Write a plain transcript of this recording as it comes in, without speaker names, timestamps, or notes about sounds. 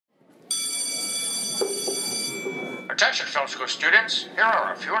Attention film school students, here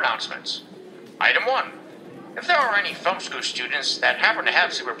are a few announcements. Item 1. If there are any film school students that happen to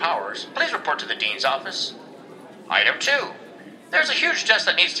have superpowers, please report to the dean's office. Item 2. There's a huge desk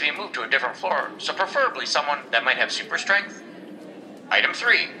that needs to be moved to a different floor, so preferably someone that might have super strength. Item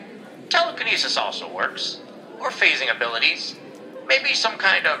 3. Telekinesis also works, or phasing abilities. Maybe some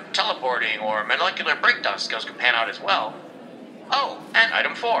kind of teleporting or molecular breakdown skills can pan out as well. Oh, and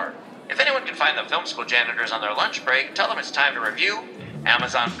item 4. If anyone can find the film school janitors on their lunch break, tell them it's time to review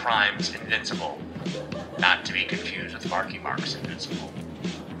Amazon Prime's Invincible. Not to be confused with Marky Mark's Invincible.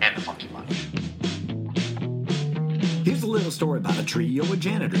 And the Funky Bunch. Here's a little story about a trio of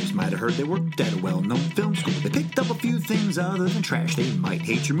janitors. Might have heard they worked at a well-known film school. They picked up a few things other than trash. They might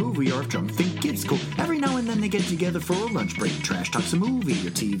hate your movie or if drunk think it's cool. Every now and then they get together for a lunch break. Trash talks a movie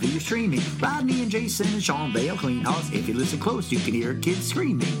or TV or streaming. Rodney and Jason and Sean, they'll clean house. If you listen close, you can hear kids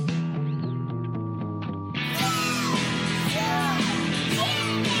screaming.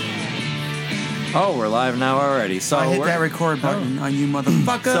 Oh, we're live now already. So I hit that record button on you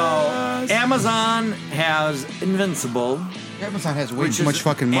motherfuckers. So Amazon has Invincible, Amazon has way which too is much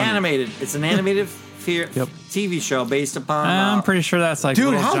fucking money. animated. It's an animated TV show based upon I'm pretty sure that's like Dude,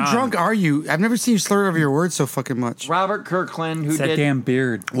 Little how John. drunk are you? I've never seen you slur over your words so fucking much. Robert Kirkland, who It's that did damn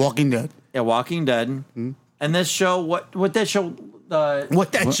beard. Walking Dead. Walking Dead. And this show, what that show?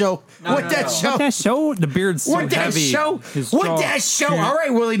 What that show? No, what no, that no. show? What that show? The beard's so What that heavy. show? His What jaw that show? can't- All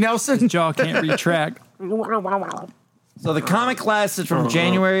right, Willie Nelson. His jaw can't retract. So the comic lasted from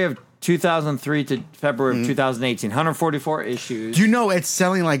January of 2003 to February of 2018. 144 issues. Do you know it's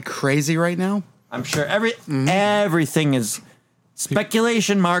selling like crazy right now? I'm sure everything is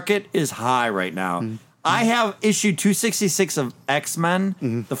speculation market is high right now. I have issue 266 of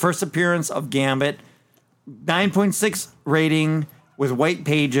X-Men, the first appearance of Gambit, 9.6 rating with white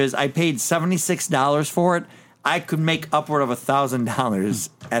pages. I paid $76 for it. I could make upward of $1,000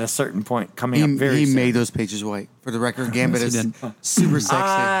 at a certain point coming up very He soon. made those pages white. For the record, Gambit Yes, he is did. super sexy.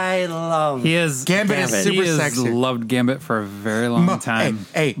 I love He is Gambit is Gambit. super he has sexy. loved Gambit for a very long time.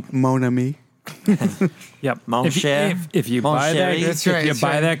 Hey, Mon Ami. Yep. Mon If you, cher. if you Mon buy that, chéri. That's if right, you that's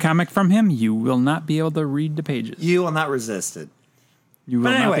buy right. that comic from him, you will not be able to read the pages. You will not resist it. You will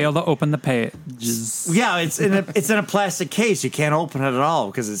But not anyway. be able to open the pages. Yeah, it's in a plastic case. You can't open it at all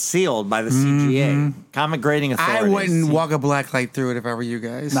because it's sealed by the CGA, Comic Grading Authority. I wouldn't walk a black light through it if I were you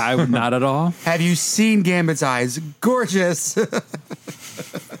guys. I would not at all. Have you seen Gambit's eyes? Gorgeous.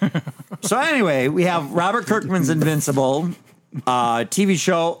 So anyway, we have Robert Kirkman's Invincible TV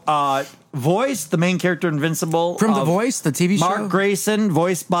show. Voice the main character Invincible From The of Voice, the TV show. Mark Grayson,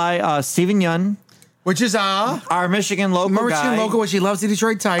 voiced by Steven Yeun, Which is our Michigan local guy. Michigan local, which he loves the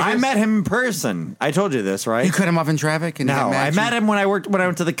Detroit Tigers. I met him in person. I told you this, right? You cut him off in traffic and he got No, mad I at met you? him when I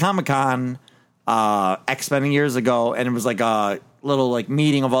went to the Comic-Con X-Men years ago, and it was like a little like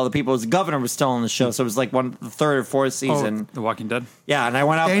meeting of all the people. The governor was still on the show, so it was like the third or fourth season. The Walking Dead. Yeah, and I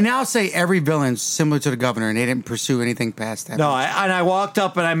went up. They now say every villain's similar to the governor, and they didn't pursue anything past that. No, I walked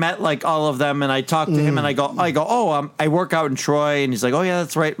up and I met like all of them, and I talked to him, and I go, oh, I work out in Troy, and he's like, oh yeah,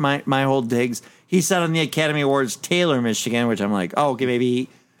 that's right, my whole digs. He said on the Academy Awards, Taylor, Michigan, which I'm like, oh, okay, maybe he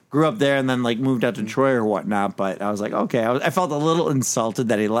grew up there and then like moved out to Troy or whatnot. But I was like, okay, I felt a little insulted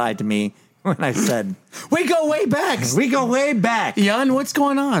that he lied to me when I said We go way back. we go way back. Jan, what's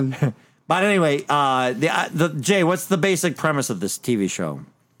going on? But anyway, Jay, what's the basic premise of this TV show?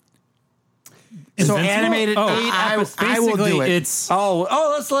 So animated I will do it. It's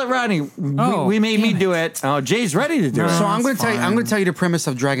Let's let Rodney. Oh, we made me damn do it. Oh, Jay's ready to do it. So I'm going to That's tell you. I'm going fine. to tell you the premise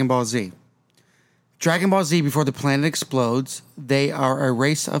of Dragon Ball Z. Dragon Ball Z, before the planet explodes, they are a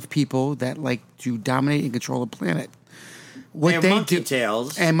race of people that like to dominate and control a planet. What They have monkey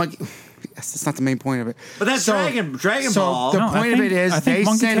tails. and monkey. Yes, that's not the main point of it. But that's Dragon Ball. The No, point of it is I think they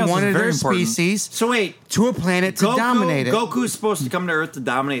monkey send tails one is of very their important. species So wait, to a planet to dominate it. Goku's supposed to come to Earth to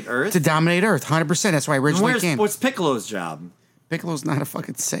dominate Earth. To dominate Earth, 100%. That's why I originally came. What's Piccolo's job? Piccolo's not a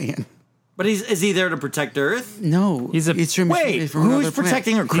fucking Saiyan. But is he there to protect Earth? No, He's a- from, Wait, from another who's planet.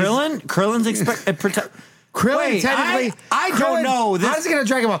 protecting her? Krillin? Krillin's protect. Krillin, Wait, technically, I don't know. How does it get a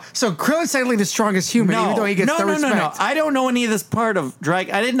Dragon Ball? So Krillin's technically the strongest human, even though he gets the respect. No. I don't know any of this part of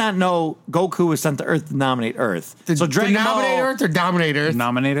Dragon. I did not know Goku was sent to Earth to nominate Earth. So Dragon to nominate Ball. Earth or dominate Earth?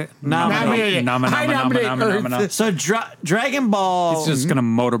 nominate it. Nominate it. I nominate Earth. So Dragon Ball. It's just gonna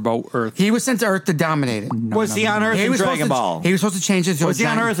motorboat Earth. He was sent to Earth to dominate it. was he on Earth in Dragon Ball? He was supposed to change it to Was a he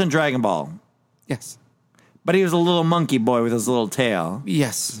on giant- Earth in Dragon Ball? Yes. But he was a little monkey boy with his little tail.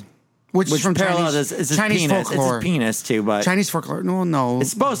 Yes. which is from parallels Chinese, is his Chinese penis. folklore. It's his penis too, but Chinese folklore. No. it's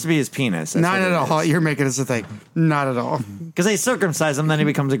supposed to be his penis. That's Not what at it all. is. You're making this a thing. Not at all. Because they circumcise him, then he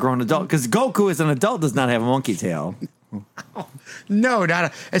becomes a grown adult. Because Goku, as an adult, does not have a monkey tail, No,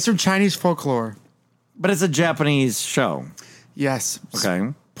 it's from Chinese folklore. but it's a Japanese show. Yes.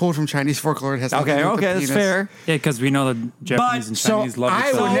 Okay. Pulled from Chinese folklore. It has nothing to Okay. do with the Okay. That's penis. fair. Yeah, because we know the Japanese and So Chinese love I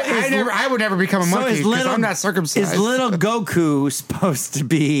each would, other. I would never become a monkey because I'm not circumcised. Is little Goku supposed to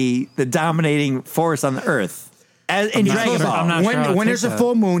be the dominating force on the Earth? As in not Dragon sure. Ball. I'm not when sure I'll when take there's a that.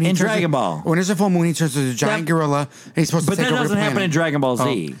 full moon, In Dragon Ball. When there's a full moon, he turns into a giant That- gorilla, and he's supposed But to take that over doesn't the happen in planet. Dragon Ball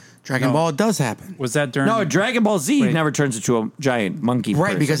Z. Dragon No. Ball does happen, Was that during? No, Dragon Ball Z Wait. never turns into a giant monkey. right?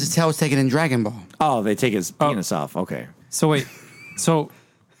 person. Because his tail was taken in Dragon Ball. oh, they take his penis off. Okay. So wait. So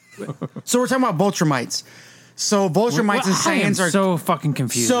So we're talking about Voltrumites. So Voltrumites and I am Saiyans are so fucking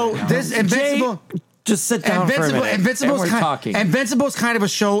confused. so right now. this Invincible. Just sit down for a minute. Invincible's and we're kind, talking. Invincible's kind of a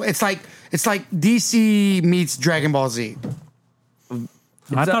show. It's like DC meets Dragon Ball Z.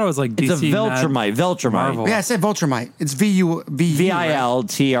 I thought it was like DC. It's a Viltrumite. Viltrumite. Marvel. Yeah, I said Voltrumite. It's VU.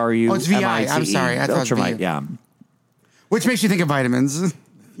 VILTRU. Oh, it's VI. I'm sorry. I thought it was Viltrumite. VU. Yeah. Which makes you think of vitamins.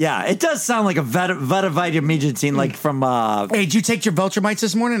 Yeah. It does sound like a vitavitamine, like from. Hey, did you take your Voltrumites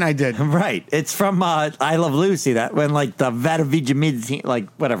this morning? I did. Right. It's from I Love Lucy. That when like the vitavitamine, like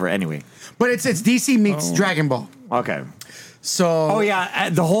whatever. Anyway. But it's DC meets Dragon Ball. Okay. So Oh yeah,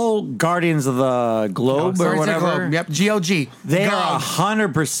 the whole Guardians of the Globe or Guardians of the whatever. Globe. Yep, GOG. They are GOG.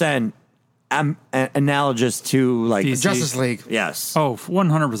 100% analogous to like DC. Justice League. Yes. Oh,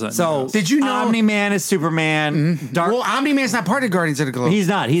 100%. So Did you know- Omni Man is Superman? Dark. Well, Omni Man's not part of Guardians of the Globe. He's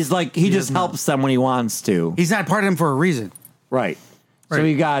not. He's like he just helps them when he wants to. He's not part of them for a reason. Right. So Right.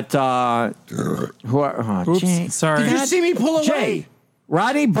 we got who are Oops, Jay. sorry. Did you see me pull away? Jay.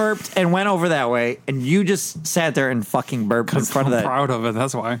 Rodney burped and went over that way, and you just sat there and fucking burped in front I'm of that. proud of it.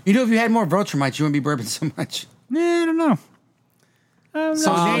 That's why. You know, if you had more Voltrumites, you wouldn't be burping so much. Nah, I don't know.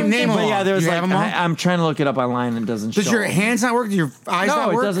 So name them But all. yeah, there was You like have them all? I'm trying to look it up online and it doesn't show. Does your 'em. hands not work? Do your eyes No,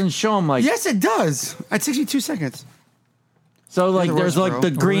 not it work? doesn't show them like. Yes, it does. At 62 seconds. So like the there's worst, like bro.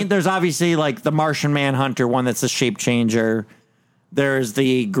 the green. There's obviously like the Martian Manhunter one that's a shape changer. There's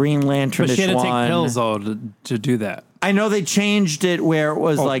the Green Lantern But she had to take one. pills though to do that. I know they changed it where it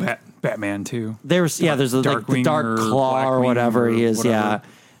was Oh, like Batman too. there's there's like the Darkwing Dark or Claw or Blackwing whatever he or is. Yeah, whatever.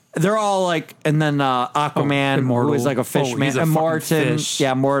 they're all like, and then Aquaman, who Immortal. is like a fish Oh, man, he's a fucking Immortan, fish.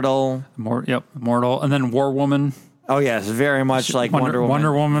 yeah, Mortal. Immortal, and then War Woman. Oh yes, very much like Wonder Woman.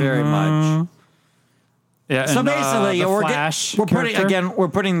 Wonder Woman, very much. Yeah. So and, basically, the we're Flash. we're putting character. again. We're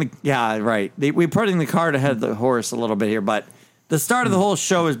putting the right. We're putting the cart ahead of the horse a little bit here, but the start of the whole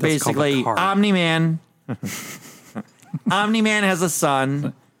show is That's called a basically cart. Omni Man. Omni Man has a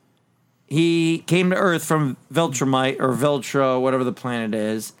son. He came to Earth from Viltrumite or Viltra, whatever the planet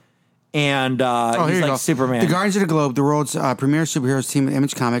is, and Oh, here he's you like go. Superman. The Guardians of the Globe, the world's premier superheroes team in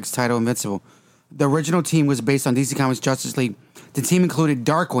Image Comics, titled Invincible. The original team was based on DC Comics Justice League. The team included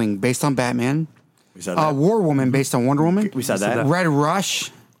Darkwing, based on Batman. we said that. War Woman, based on Wonder Woman. We said that. Red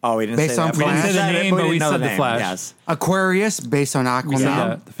Rush. Oh, we didn't based say on that. We didn't Flash. say We didn't the say the name, but didn't we know said the the name. Flash. Yes. Aquarius, based on We said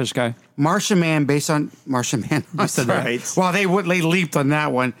Aquaman. the fish guy. Martian Man, based on Martian Man. You said that. Right. Well, they leaped on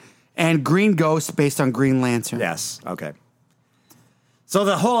that one. And Green Ghost, based on Green Lantern. Yes. Okay. So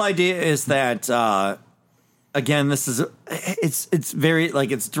the whole idea is that again, this is it's very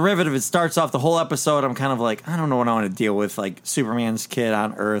like it's derivative. It starts off the whole episode. I'm kind of like I don't know what I want to deal with, like Superman's kid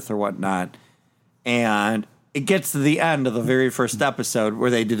on Earth or whatnot, and it gets to the end of the very first episode where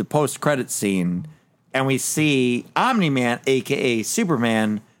they do the post credit scene, and we see Omni Man, aka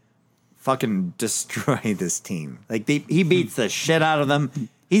Superman, fucking destroy this team. Like he beats the shit out of them.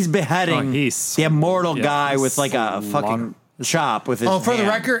 He's beheading Oh, he's- the immortal yeah, guy he's with like a slaughter- fucking chop with his. Oh, for the hand.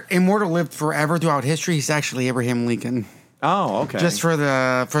 record, Immortal lived forever throughout history. He's actually Abraham Lincoln. Oh, okay. Just for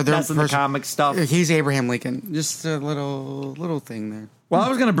their that's in the comic stuff. He's Abraham Lincoln. Just a little thing there. Well, I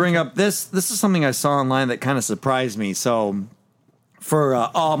was going to bring up this. This is something I saw online that kind of surprised me. So, for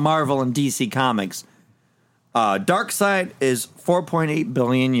all Marvel and DC comics, Darkseid is 4.8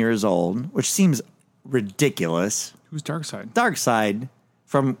 billion years old, which seems ridiculous. Who's Darkseid? Darkseid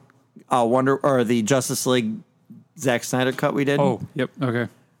from Wonder or the Justice League Zack Snyder cut we did. Oh, yep. Okay.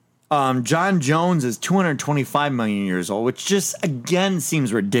 John Jones is 225 million years old, which just again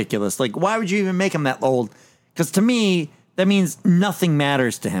seems ridiculous. Like, why would you even make him that old? Because to me, that means nothing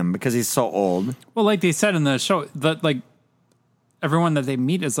matters to him because he's so old. Well, like they said in the show, that like everyone that they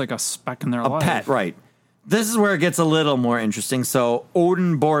meet is like a speck in their life. Pet, right. This is where it gets a little more interesting. So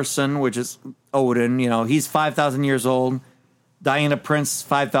Odin Borson, which is Odin, he's 5,000 years old. Diana Prince,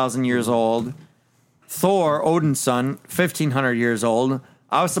 5,000 years old. Thor, Odin's son, 1,500 years old.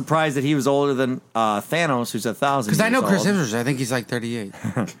 I was surprised that he was older than Thanos, who's 1,000. Because I know Chris old. Hemsworth. I think he's like 38.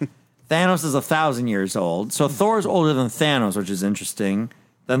 Thanos is 1,000 years old. So Thor's older than Thanos, which is interesting.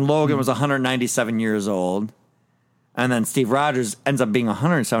 Then Logan was 197 years old. And then Steve Rogers ends up being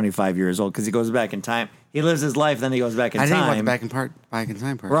 175 years old because he goes back in time. He lives his life, then he goes back in I time. didn't want the back in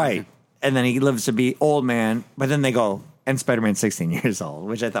time part. Right. And then he lives to be old man. But then they go, and Spider-Man's 16 years old,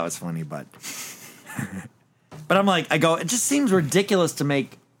 which I thought was funny. But I'm like, it just seems ridiculous to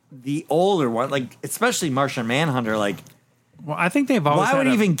make the older one, like, especially Martian Manhunter, like, Well, I think they've always why would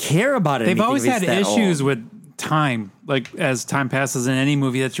he even care about it? They've always had issues with time, like as time passes in any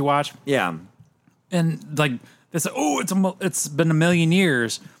movie that you watch, Yeah. and like they say, "Oh, it's been a million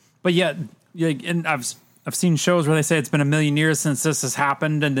years," but yet, like, and I've seen shows where they say it's been a million years since this has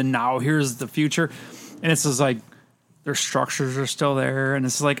happened, and then now here's the future, and it's just like their structures are still there, and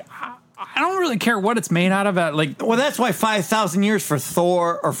it's like I don't really care what it's made out of. Like, Well, that's why 5,000 years for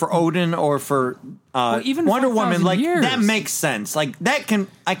Thor or for Odin or for even Wonder 5,000 Woman, like years. that makes sense. Like I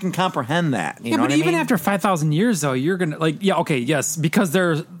can comprehend that. You yeah, know but what even I mean? after 5,000 years, though, you're gonna yes, because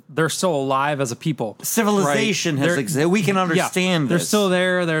they're still alive as a people. Civilization right? has They're- existed. We can understand They're this. still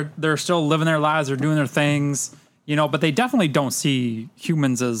there. They're still living their lives. They're doing their things. But they definitely don't see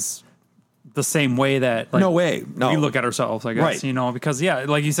humans as the same way that No way. No. we look at ourselves. I guess Right. because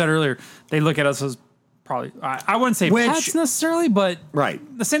like you said earlier, they look at us as probably I wouldn't say Which- pets necessarily, but Right.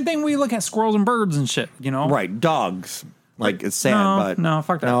 the same thing we look at squirrels and birds and shit. Right. Dogs. Like, it's sad, No, but. no,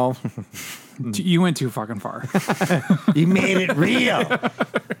 fuck that. No. You went too fucking far. You made it real.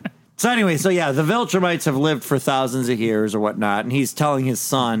 So anyway, the Viltrumites have lived for thousands of years or whatnot, and he's telling his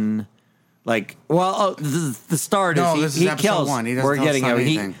son, like, the start No, is this is he episode kills. 1. He doesn't we're tell his getting son it.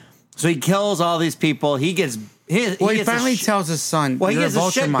 anything. So he kills all these people. He gets he finally tells his son, Well, he you're gets a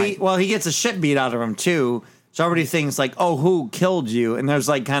a shit Viltrumite. beat. Well, he gets a shit beat out of him too. So everybody thinks like, oh, who killed you? And there's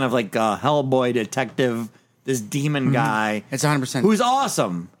like kind of like a Hellboy detective, this demon guy. It's 100%. Who's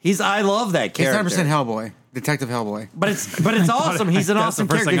awesome. I love that It's character. 100% Hellboy. Detective Hellboy. But it's awesome. He's an That's the awesome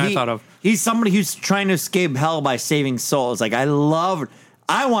first character. thing I thought of. He's somebody who's trying to escape hell by saving souls. Like I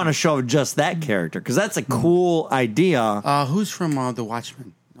want to show just that character because that's a cool idea. Who's from The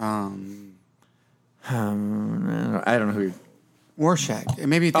Watchmen? I don't know who. Rorschach.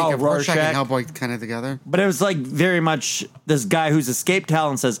 Maybe you think Oh, of Rorschach and Rorschach. Hellboy kind of together. But it was like very much this guy who's escaped hell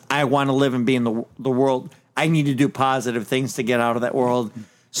and says, "I want to live and be in the world. I need to do positive things to get out of that world."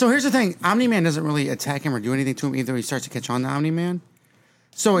 So here's the thing: Omni-Man doesn't really attack him or do anything to him either. He starts to catch on to Omni-Man.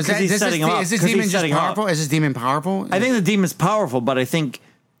 So is 'Cause he's setting him up. is this 'Cause he's demon just setting him up. powerful? Is this demon powerful? I think the demon's powerful, but I think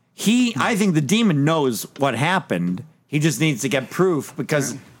the demon knows what happened. He just needs to get proof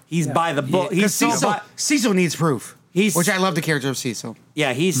because he's by the book. He's so Cecil needs proof. Which I love the character of Cecil.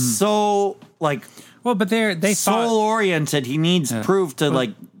 yeah. He's so like Well, but they fought. soul oriented. He needs proof to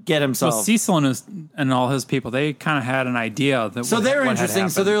like get himself. Well, Cecil and all his people, they kind of had an idea that. So they're what had interesting.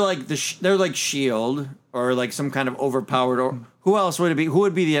 So happened. they're like they're like Shield or like some kind of overpowered. Or who else would it be? Who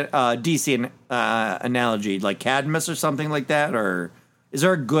would be the DC analogy? Like Cadmus or something like that? Or is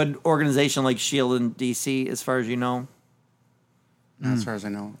there a good organization like Shield and DC as far as you know? As far as I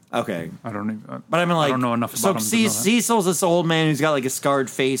know. Okay, I don't even. but I mean like I don't know enough so about him to know that. Cecil's this old man who's got like a scarred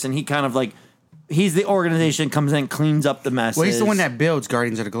face, and he kind of like he's the organization that comes in and cleans up the mess. Well, he's the one that builds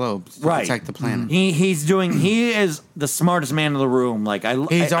Guardians of the Globe to Right. protect the planet. He is the smartest man in the room. Like I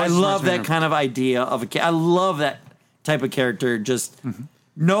He's always the love smartest man. that kind of idea of I love that type of character. Just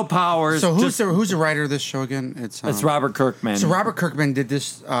no powers. So just, who's the writer of this show again? it's Robert Kirkman. So Robert Kirkman did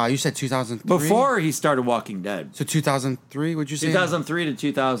this. You said 2003. before he started Walking Dead, So 2003. Would you say? 2003 to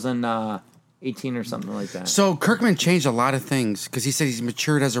 2018 or something like that. So Kirkman changed a lot of things because he said he's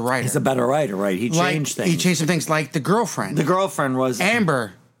matured as a writer. He's a better writer, right? He changed things. He changed some things, like the girlfriend, The girlfriend was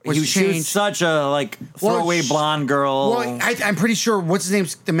Amber, was she was changed. such a like throwaway sh- blonde girl. Well, I'm pretty sure what's his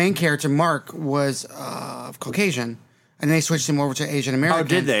name's the main character, Mark, was Caucasian, and they switched him over to Asian American. oh,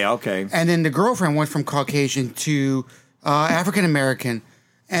 did they? Okay. And then the girlfriend went from Caucasian to African American,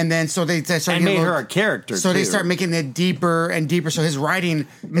 and then so they started And made getting her a character, So they too. start making it deeper and deeper. So his writing,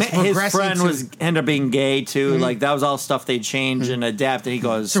 is His progressing friend to- was ended up being gay too. Like that was all stuff they changed and adapted. He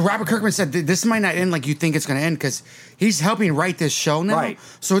goes, So Robert Kirkman said this might not end like you think it's going to end because he's helping write this show now. Right.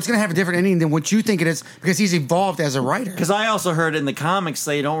 So it's going to have a different ending than what you think it is because he's evolved as a writer. because I also heard in the comics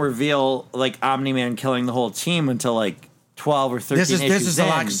they don't reveal like Omni-Man killing the whole team until like 12 or 13 This is issues a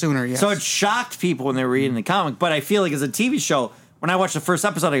lot in. sooner, yes. So it shocked people when they were reading the comic. But I feel like as a TV show, when I watched the first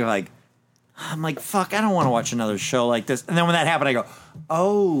episode, I'm like, fuck, I don't want to watch another show like this. And then when that happened, I go,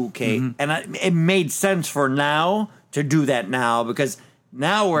 oh, okay. And it made sense for now to do that now because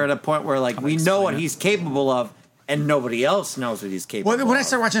now we're at a point where like we know what he's capable of. and nobody else knows what he's capable When I of.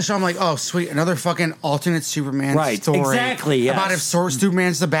 start watching the show, I'm like, oh, sweet, another fucking alternate Superman Right, story. exactly, yes. About if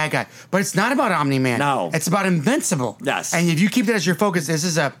Superman's the bad guy. But it's not about Omni-Man. No. It's about Invincible. Yes. And if you keep that as your focus, this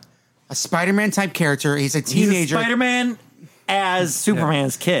is a Spider-Man type character. He's a He's a teenager. Spider-Man as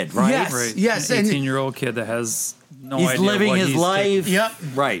Superman's kid, right? Yes. Right. Yes, An and- 18-year-old kid that has no He's idea living what his he's life. Yep.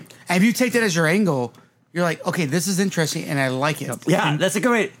 Right. And if you take that as your angle, you're like, okay, this is interesting and I like it. Yeah, that's a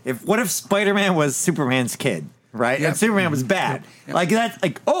good way. What if Spider-Man was Superman's kid, right? Yep. And Superman was bad. Like that's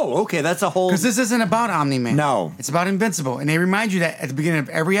like, oh, okay, that's a whole. Because this isn't about Omni-Man. No. It's about Invincible. And they remind you that at the beginning of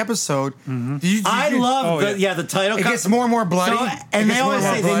every episode. I love the title. It gets more and more bloody. So, It and gets they more always and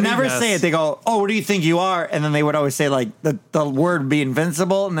more say, they bloody. never Yes. say it. They go, oh, what do you think you are? And then they would always say, like, the word would be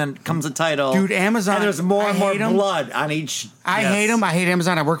invincible, and then comes a title. Dude, Amazon, And there's more I and more hate 'em. blood on each. I hate them. I hate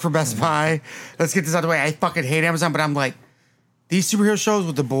Amazon. I work for Best Buy. Let's get this out of the way. I fucking hate Amazon, but I'm like, these superhero shows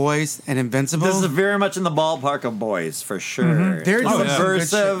with The Boys and Invincible. This is very much in the ballpark of boys, for sure. They're doing some good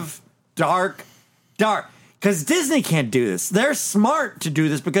subversive, dark. Because Disney can't do this. They're smart to do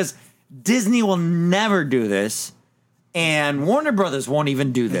this because Disney will never do this, and Warner Brothers won't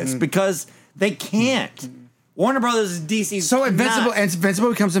even do this because they can't. Warner Brothers is DC. So Invincible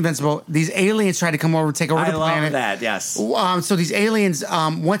becomes invincible. These aliens try to come over and take over I the love planet. that. Yes. So these aliens,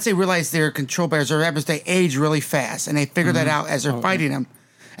 once they realize they're controlled by Zerabus, they age really fast, and they figure that out as they're fighting them,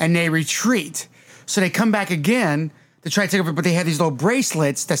 and they retreat. So they come back again to try to take over, but they have these little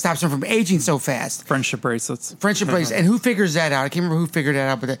bracelets that stops them from aging so fast. friendship bracelets. Friendship bracelets, and who figures that out? I can't remember who figured that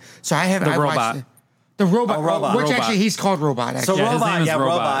out, but so I haven't. The I watched robot. it. The robot, Oh, Robot. which Robot. actually he's called Robot. So Actually. his Robot, name is yeah,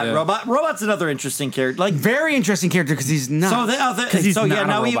 Robot, yeah. Robot's another interesting character. Like Very interesting character because he's not. he's so yeah, not a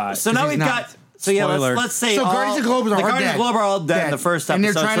now robot. we've he's got. not. So yeah, Spoiler. let's say So Guardians of the Globe are all Guardians dead. of the Globe are all dead in the first And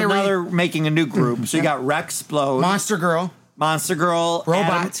episode. they're trying so to now they're making a new group. So you got Rexplode, Monster Girl, Monster Girl,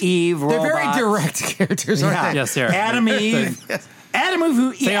 Robot, Adam, Eve, They're Robot. very direct characters, aren't Yeah. they? Yes, they are. Adam Eve. Adam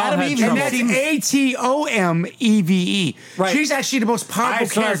Eve. They all Adam had Eve. trouble. And seems- that's ATOMEVE. Right. She's actually the most powerful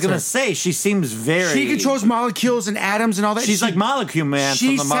That's what I was character. gonna say. She seems very. She controls molecules and atoms and all that. She's like Molecule Man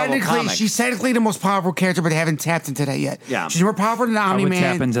from the Marvel comics. She's technically the most powerful character, but they haven't tapped into that yet. Yeah. She's more powerful than I would Omni-Man.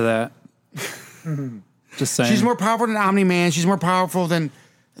 tap into that. Just saying. She's more powerful than Omni-Man. She's more powerful than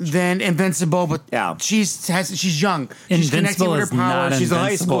Invincible, but Yeah. she's young. She's connecting Invincible with her is not powers. She's a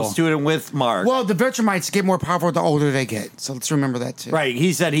high school Invincible. student with Mark. Well, the Viltrumites get more powerful the older they get. So let's remember that too. Right.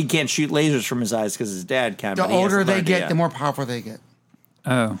 He said he can't shoot lasers from his eyes because his dad can. The but he has older some they get, idea. the more powerful they get.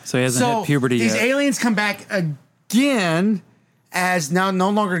 Oh, so he hasn't So hit puberty these yet. aliens come back again as now no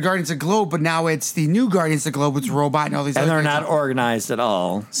longer Guardians of the Globe, but now it's the new Guardians of the Globe with Robot and all these And other they're characters. not organized at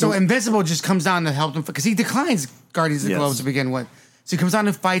all. So Invincible just comes down to help them because he declines Guardians of the Yes. Globe to begin with. So he comes down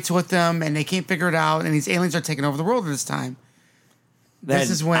and fights with them, and they can't figure it out. And these aliens are taking over the world at this time. Then This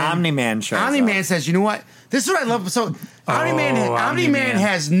is when Omni-Man shows Omni-Man up. says, "You know what? This is what I love." So Omni-Man Omni-Man.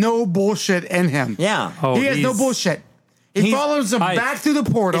 has no bullshit in him. Yeah. Oh, he has no he's- bullshit. He he's- follows them I- back through the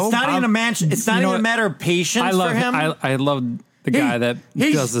portal. It's not even a match. It's not you know even a what? matter of patience I love for him. I love the guy that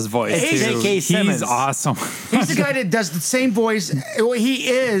he's- does his voice he's too. J.K. Simmons. He's awesome. He's the guy that does the same voice. He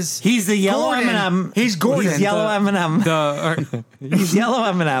is. He's the yellow Gordon. M&M. He's Gordon. He's yellow M&M. the He's yellow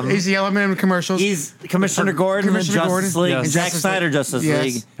M&M. He's the Element commercials. He's Commissioner Gordon in Commissioner Justice Gordon. League, Yes. and Zack Justice Snyder League. Justice Yes.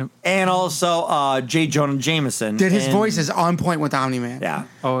 League, and also J. Jonah Jameson. Did his in- voice is on point with Omni-Man. Yeah.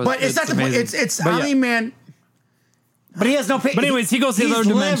 oh, But it's not the point. amazing. It's But yeah. Omni-Man. But he has no patience. But anyways, he goes to the other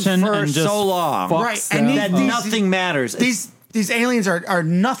dimension for and just so long. fucks Right, them and that up. nothing matters. These aliens are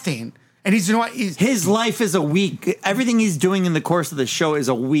nothing. And he's, you know what? His life is a week. Everything he's doing in the course of the show is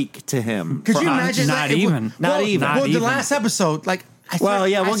a week to him. Could you not- imagine not that? even. Not well, even. Well, Not the even. last episode, like, Well,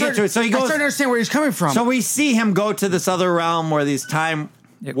 yeah, we'll get to it. So he I goes- started to understand where he's coming from. So we see him go to this other realm where these time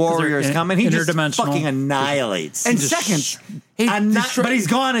 'cause warriors they're come, and he just interdimensional. fucking annihilates. in Just seconds. but he's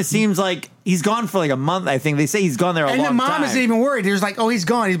gone. It seems like he's gone for like a month. I think they say he's gone there a And long the mom time. isn't even worried. There's like, oh, he's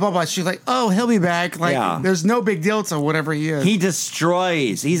gone. He's blah blah. She's like, oh, he'll be back. Like, Yeah. there's no big deal to whatever he is. He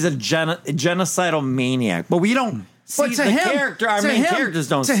destroys. He's a genocidal maniac. But we don't see but to the him, character. Our to main him- characters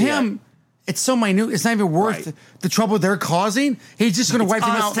don't To see him, it. it's so minute. It's not even worth Right. the trouble they're causing. He's just going to wipe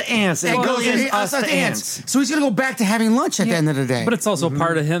them us out. to ants. It And really goes, is us to ants. So he's going to go back to having lunch at the end of the day. But it's also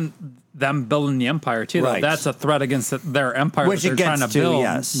part of them building the empire too. though. Right. That's a threat against their empire Which that it they're trying gets to to, build.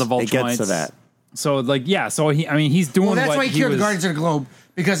 yes. The It gets to Viltrumites. that. So like yeah, so he's doing well, that's what why he killed was, the Guardians of the Globe,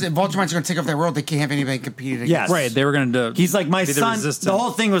 because if Viltrumites are going to take over their world, they can't have anybody compete against. Yes. Right, they were going to. He's like my be son. resistance. The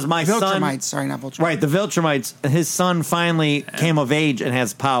whole thing was my son. Viltrumites. Sorry, not Viltrumites. Right, the Viltrumites. His son finally came of age and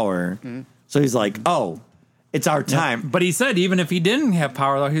has power. So he's like, oh, it's our time. But he said even if he didn't have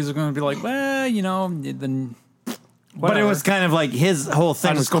power, though, he was going to be like, well, you know, then. But it was kind of like his whole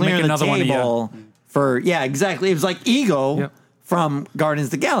thing I'll was just go make clearing the another one of you. table exactly. It was like Ego Yep. from Guardians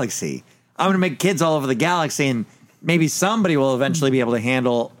of the Galaxy. I'm going to make kids all over the galaxy, and maybe somebody will eventually be able to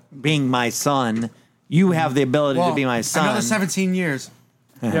handle being my son. You have the ability to be my son. Another 17 years.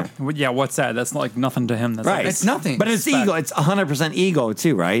 Yep. Yeah. What's that? That's like nothing to him. That's Right. Like, It's nothing. But it's ego. It's 100% ego,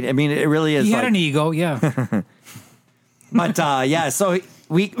 too, right? I mean, it really is. he like, had an ego. Yeah. But yeah, so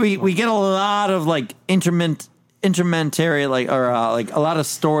we get a lot of like intermentary like a lot of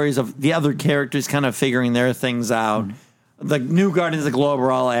stories of the other characters kind of figuring their things out. The new Guardians of the Globe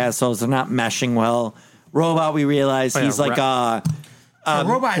are all assholes. They're not meshing well. Robot, we realize yeah, he's like a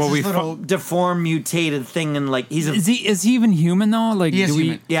Robot is this little. deformed, mutated thing, and like he's a Is he even human though? Like, He is do we?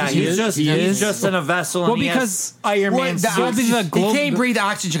 human. yeah, He he's is? just in a vessel. Well, and he has because- Iron Well, Man the suit. the globe- he can't breathe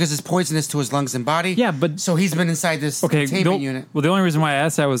oxygen because it's poisonous to his lungs and body. Yeah, but- so he's been inside this Okay. containment unit. Well, the only reason why I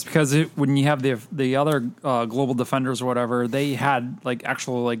asked that was because when you have the other global defenders or whatever, they had like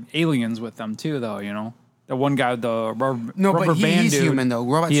actual like aliens with them too, though. You know, the one guy, the rubber No, rubber but band he's dude, human though.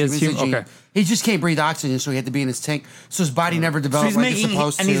 Robot's he human. is He's a human. gene. Okay. He just can't breathe oxygen, so he had to be in his tank. So his body never So developed he's like making it's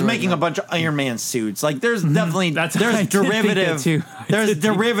supposed and to. he's making a bunch of Iron Man suits. Like there's definitely I there's did think that derivative too. I there's did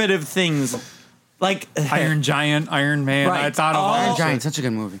think- derivative things like Iron Giant, Iron Man. Right. I thought of All- Iron all. Giant, such a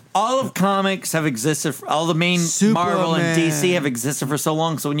good movie. all of comics have existed. All the main Marvel and DC have existed for so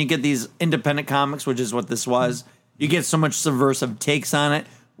long. So when you get these independent comics, which is what this was, you get so much subversive takes on it.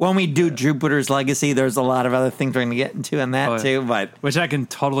 When we do Jupiter's Legacy, there's a lot of other things we're going to get into in that Oh, yeah. too. But Which I can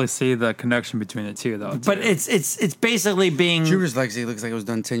totally see the connection between the two, though. but too. it's basically being. Jupiter's Legacy looks like it was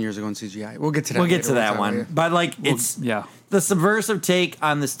done 10 years ago in CGI. We'll get to that. We'll get later. to that talk one. later. But like it's yeah. the subversive take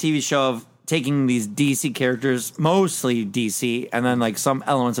on this TV show of taking these DC characters, mostly DC, and then like some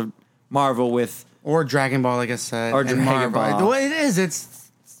elements of Marvel with Or Dragon Ball, like I said. Or and Dragon Marvel. Ball. The way it is,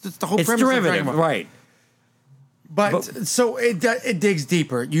 it's the whole it's premise of Dragon derivative, Ball. right? But so it digs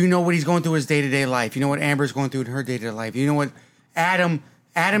deeper. You know what he's going through his day-to-day life. You know what Amber's going through in her day-to-day life. You know what Adam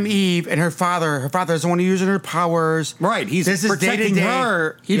Eve and her father doesn't want to use her powers. Right. He's This is protecting day-to-day.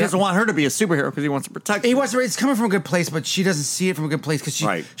 her. He Yeah. doesn't want her to be a superhero because he wants to protect He her. wants to, it's coming from a good place, but she doesn't see it from a good place because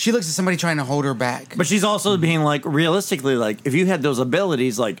Right. she looks at somebody trying to hold her back. But she's also being like, realistically, like, if you had those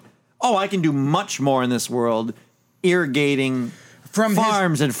abilities, like, oh, I can do much more in this world, irrigating from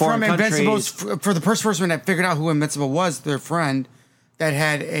farms in foreign from countries. Invincibles, for the first person that figured out who Invincible was, their friend that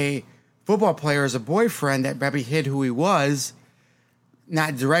had a football player as a boyfriend that probably hid who he was,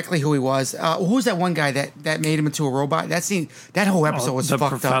 not directly who he was. Who's that one guy that made him into a robot? That whole episode was the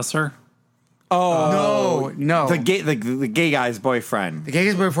fucked up. professor. No, the gay guy's boyfriend. the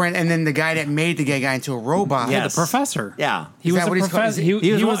guy's boyfriend, and then the guy that made the gay guy into a robot. Yeah. The professor. Yeah. He Is was that a what he's called? professor. Is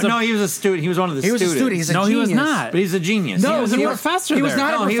he- He was, a, no, he was a student. He was one of the He was students. a student. He's a No, he was genius. not. But he's a genius. No, he was a he professor He was there.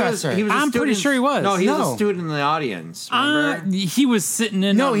 not No, a he was, professor. he was a I'm pretty student- sure he was. No, he was No. a student in the audience. Remember? he was sitting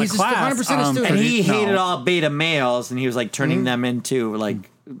in No, on the he's just class. 100% a student. And he no. hated all beta males, and he was like turning them into like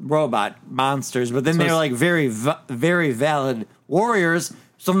robot monsters. But then they were like very valid warriors.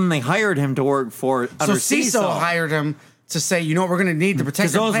 So then they hired him to work for So under Cecil hired him to say, you know what, we're going to need to protect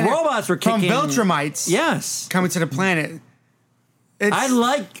because the those planet robots were from kicking Viltrumites Yes, coming to the planet. I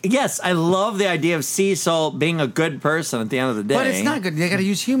love the idea of Cecil being a good person at the end of the day. But it's not good. They got to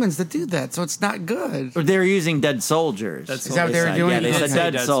use humans to do that, so it's not good. But they're using dead soldiers. Is that what they were said. doing? Yeah, they He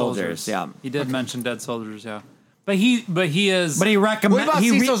said did dead soldiers. Yeah. He did mention dead soldiers. Yeah, but he is. But he What recommend about he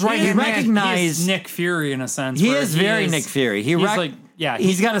Cecil's right-hand man? he recognized is Nick Fury in a sense. he where is very Nick Fury. He's like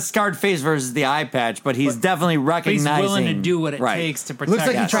he's got a scarred face versus the eye patch, but he's definitely he's recognizing willing to do what it right. takes to protect. Looks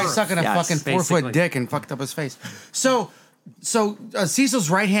like he us. tried sucking a Yes, fucking 4-foot basically. dick and fucked up his face. So Cecil's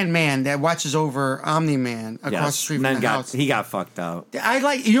right-hand man that watches over Omni-Man across Yes. the street And from then the house. he got fucked out. I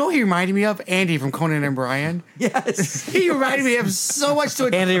like, you know who he reminded me of? Andy from Conan and Brian. Yes. He reminded me of so much to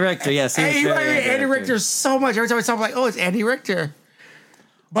it. Andy Richter, yes. Hey, he was reminded me of Andy Richter so much. Every time I saw him, I'm like, oh, it's Andy Richter.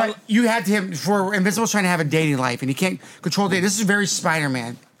 But you had him for Invincible's trying to have a dating life, and he can't control the. This is very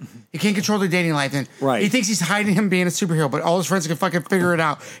Spider-Man. He can't control the dating life, and Right. he thinks he's hiding him being a superhero, but all his friends can fucking figure it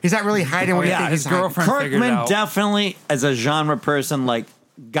out. He's not really hiding what he yeah, thinks his he's hiding. girlfriend figured it Kirkman out. definitely, as a genre person, like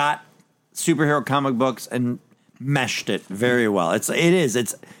got superhero comic books and meshed it very well. It's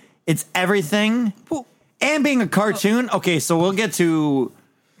everything, and being a cartoon. Okay, so we'll get to.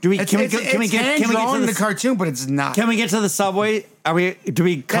 Can we get to hand-drawn in the the cartoon, but it's not. Can we get to the subway? Do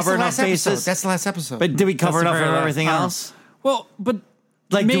we That's cover the enough last episode. bases? That's the last episode. But did we cover That's the enough very of last everything part. else? Well, but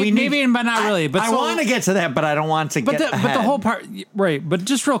Like, do we need, maybe, but not really. But I so- want to get to that, but I don't want to But get the ahead. whole part, right? But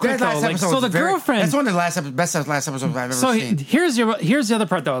just real quick that though, last like episode so was the very- girlfriend. That's one of the last last episodes I've ever So seen. here's the other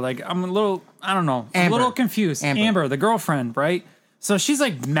part though. Like I'm a little, I don't know, a Amber. little confused. Amber. Amber, the girlfriend, right? So she's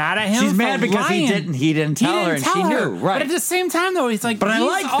like mad at him. She's for mad because lying. he didn't tell her, and she knew. Right. But at the same time, though, he's like, But I he's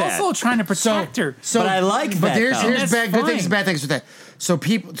like that. also trying to protect her. But I like that, But though. here's That's bad, good things, fine. bad things with that. So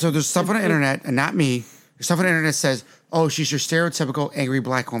there's stuff on the internet, and not me. There's stuff on the internet that says, "Oh, she's your stereotypical angry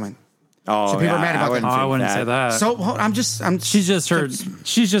black woman." Oh, So people are mad about that. Oh, I wouldn't say that. So I'm just. She's just a That's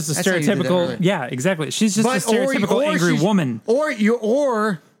how you did that stereotypical. earlier. Yeah, exactly. She's just a stereotypical angry she's- woman.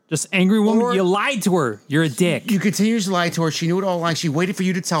 Or Just angry woman. or- You lied to her. You're a dick. you continue to lie to her. She knew it all along. She waited for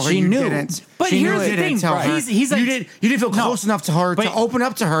you to tell her. She you knew. didn't. But She here's knew the you didn't thing, tell right. her. He's like- you didn't feel No. close enough to her But- to open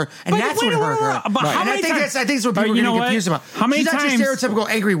up to her, and but that's wait, what wait, hurt wait, her. but how And many I think that's what But people are you know getting what? confused about. How many She's not times- just stereotypical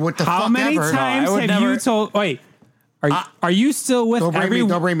angry. What the How fuck many ever? times would have never- you told? Wait, are you still with Don't every?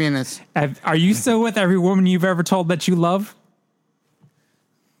 bring me in this. Are you still with every woman you've ever told that you love?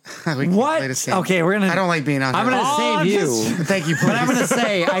 We can't What? play the same. Okay, we're gonna. I don't like being on. I'm here. gonna Oh, save just- you. Thank you, But I'm please. gonna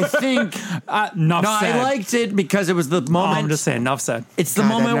say, I think. Enough No, said. I liked it because it was the moment. I'm just saying. Enough said. It's the God,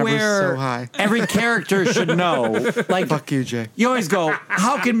 that moment number's where so high. every character should know. Like, Fuck you, Jay. you always go,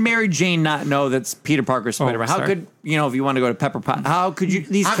 how could Mary Jane not know that's Peter Parker Spider-Man? How sorry. could, if you want to go to Pepper Pot, how could you,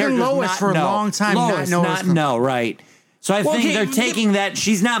 these How can characters Lois not for a know? long time not Lois know not it's from- know, right. So I Well, think okay, they're taking that,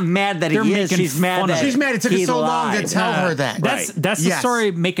 she's not mad that They're he is, making she's mad fun of that it. She's mad it took he us so long to lied. tell her that. That's Right. the Yes. story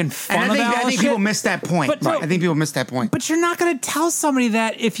making fun And of I all think shit. people miss that point. But no- I think people miss that point. But you're not going to tell somebody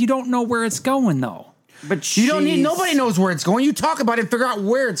that if you don't know where it's going, though. But You don't need. she's- Nobody knows where it's going. You talk about it and figure out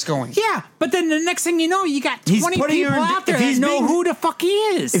where it's going. Yeah, but then the next thing you know, you got He's 20 putting people her in- out there if he's that know being- who the fuck he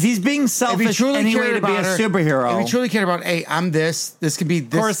is. If he's being If selfish he truly anyway cared to be a about her, superhero. if he truly cared about, hey, I'm this. This could be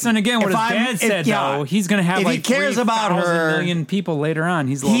this. of course, then again, what If his I'm- dad if- said, yeah. though, he's going to have If he like cares about 3,000 her- million people later on.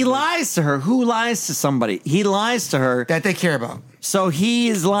 He's he lovely. lies to her. Who lies to somebody? He lies to her. that they care about. So he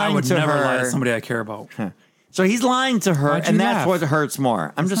is I lying would to never her. lie to somebody I care about. So he's lying to her, Why'd you and that's laugh? what hurts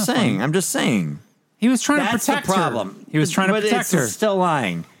more. I'm just not saying. funny. I'm just saying. He was trying That's to protect the problem. her. He was trying to But protect it's her. still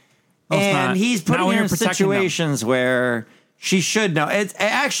lying. No, it's And not. he's Not putting when her you're in protecting them. situations where she should know.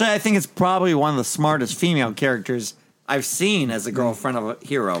 Actually, I think it's probably one of the smartest female characters I've seen as a girlfriend of a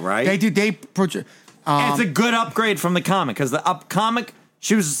hero, right? They do. They project. And it's a good upgrade from the comic because the comic,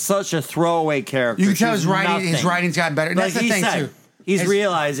 she was such a throwaway character. You can She tell was his writing. His nothing. writing's gotten better. And Like that's the he thing said, too. he's It's-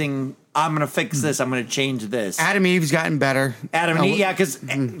 realizing I'm going to fix this. I'm going to change this. Adam Eve's gotten better. Adam and Oh, Eve, yeah, because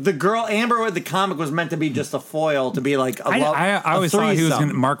the girl Amber with the comic was meant to be just a foil to be like a love. I always thought he was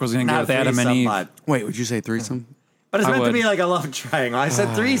gonna, Mark was going to go Not with a Adam and threesome, Eve. But Wait, would you say threesome? it's I meant to would. be like a love triangle. I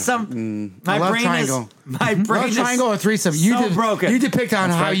said threesome. My love brain triangle. is my brain Love is triangle or threesome? You so broken. You depict on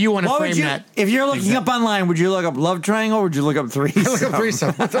how right. you want to What frame would you, that. if you're looking up online, would you look up love triangle or would you look up threesome? Look at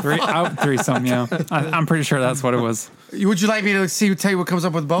threesome. Threesome, yeah. I'm pretty sure that's what it was. Would you like me to tell you what comes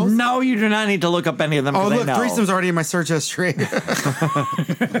up with both? No, you do not need to look up any of them. Oh, 'cause I look, know. threesome's already in my search history. You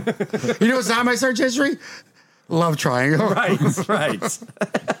know what's not in my search history? Love triangle. Right, right.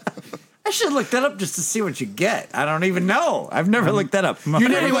 I should look that up just to see what you get. I don't even know. I've never looked that up. You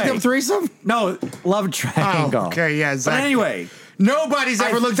never Anyway, looked up threesome? No, love triangle. Oh, okay, yeah, But exactly. anyway, Nobody's I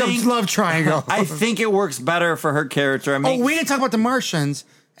ever looked think- up love triangle. I think it works better for her character. I mean, Oh, we didn't talk about the Martians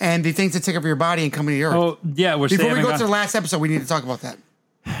and the things that take over your body and come into the Earth. Oh, yeah. Which Before they we haven't go to got- the last episode, we need to talk about that.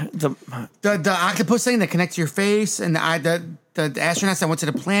 the, The octopus thing that connects to your face and the astronauts that went to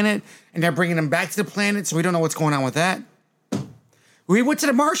the planet and they're bringing them back to the planet, so we don't know what's going on with that. We went to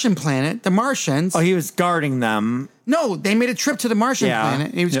the Martian planet, the Martians. oh, he was guarding them. No, they made a trip to the Martian Yeah. planet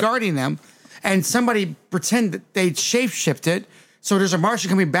and he was Yep. guarding them. And somebody pretended that they shape-shifted. So there's a Martian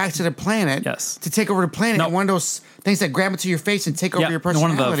coming back to the planet Yes. to take over the planet. No. And one of those things that grab into your face and take over Yeah, your one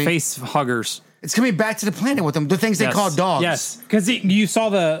personality. of the face huggers. It's coming back to the planet with them. The things they Yes. call dogs. Yes, because you saw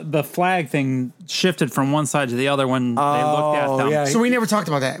the flag thing shifted from one side to the other when they looked at them. yeah. So we never talked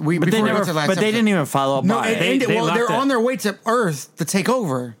about that. But they before we never. went to the last But they episode. didn't even follow up No, on it it. ended. they Well, they're left it. on their way to Earth to take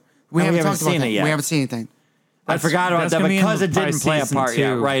over. We And we haven't haven't talked about seen that. it yet. We haven't seen anything. I forgot about that's that gonna be in because it probably didn't play a season part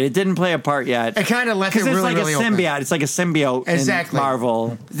yet. 2. Right, it didn't play a part yet. It kind of left it Because really, it's like really a open. symbiote. It's like a symbiote Exactly. in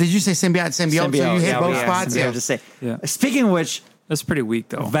Marvel. Did you say symbiote? So you hit yeah, both yeah, spots? symbiote, Yeah. Just say. Yeah. Speaking of which, That's pretty weak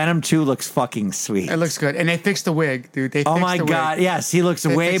though. Venom 2 looks fucking sweet. It looks good. And they fixed the wig, dude. They Oh fixed my the god! wig. Yes, he looks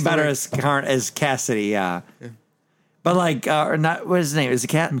They way fixed the better wig. as Cassidy. Yeah. But like, or not? What is his name? Is it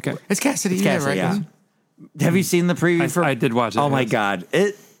Cat? Okay. It's Cassidy. It's yeah, Cassidy. right? Yeah. Have you seen the preview? I did watch it, Oh my yes. god!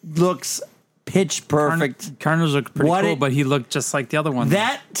 It looks pitch perfect. Carnage looked pretty What cool, it- but he looked just like the other one.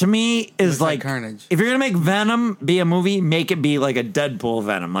 That to me is Looks like like Carnage. If you're gonna make Venom be a movie, make it be like a Deadpool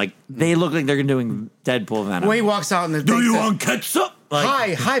Venom. Like they look like they're doing Deadpool Venom. When he walks out in the Do thing you says- want ketchup?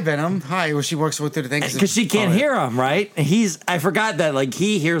 Like, hi, Venom. Hi, well, she works with the thing because she can't hear him, right? I forgot that, like,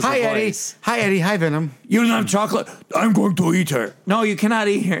 he hears Hi, the Eddie. voice. Hi, Eddie. Hi, Venom. You don't have chocolate? I'm going to eat her. No, you cannot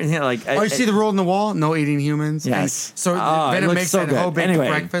eat her. You know, like, Oh, you see the rule in the wall? No eating humans. Yes. And so Oh, it Venom looks makes so that good. whole big Anyway.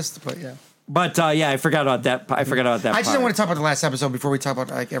 breakfast. But yeah, But I forgot about that. I forgot about that. I just didn't want to talk about the last episode before we talk about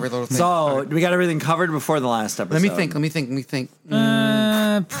like every little thing. So we got everything covered before the last episode. let me think.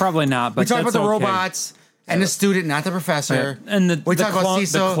 Probably not. But We talked about that's the okay. robots and the student, not the professor. Yeah. And we talked about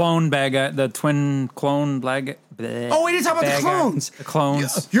Cecil. the clone bad guy, the twin clone blag. Oh, we didn't talk about the bad guy. clones. The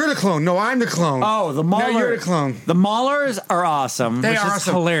clones. You're the clone. No, I'm the clone. Oh, the Mauler. No, you're the clone. The Maulers are awesome. They Which are is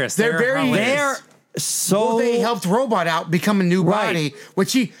awesome. hilarious. They're very. hilarious. They're so. Well, they helped Robot out become a new Right. body,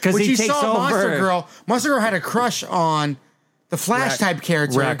 which he 'Cause he takes saw Monster over. Girl. Monster Girl had a crush on the Flash type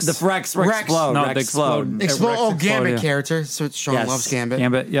character. Rex. The Rex explode. No, Rex the explode. Explode. Rex Oh, explode, Gambit yeah. character. So Sean Yes. loves Gambit.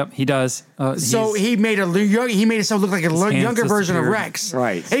 Gambit. Yep, he does. So He's- he made himself look like a hands younger version of disappeared. Rex.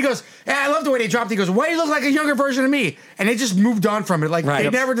 Right. And he goes, "Yeah, I love the way they dropped it." He goes, "Why do you look like a younger version of me?" And they just moved on from it. Like Right. they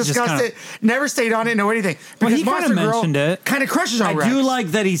Yep. never Just discussed kinda- it, never stayed on it, no anything. Well, Because he kinda Monster Girl mentioned it. kind of crushes on I Rex. do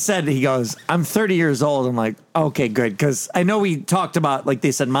like that he said, he goes, I'm 30 years old. I'm like, okay, good. Because I know we talked about, like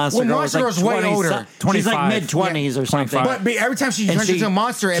they said, Monster Well, Girl Monster was Girl's like way 20, older. She's like 25. mid-20s or something. 25. But every time she And turns into a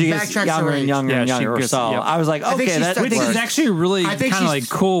monster, it she gets backtracks younger her age. and younger and Yeah, she younger. gets- So yep. I was like, I think okay, she's- that I which think is works. actually a really I think kind of she's- like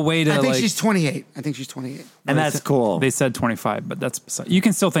cool way to I think like. she's 28. I think she's 28. And that's cool. They said 25, but that's you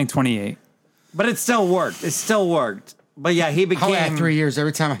can still think 28. But it still worked. It still worked. But yeah, he I'll add became 3 years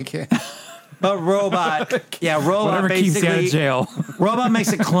every time I can. But Robot. Yeah, Robot Whatever keeps you out of basically. jail. Robot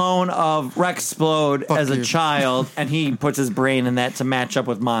makes a clone of Rex Explode Fuck as a you. child, and he puts his brain in that to match up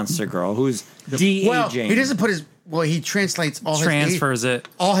with Monster Girl, who's de-aging. Well, he doesn't put his. Well, he translates Transfers it.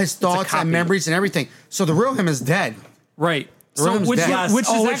 all his thoughts copy. and memories and everything. So the real him is dead. Right. Room's which, dead. Yes. which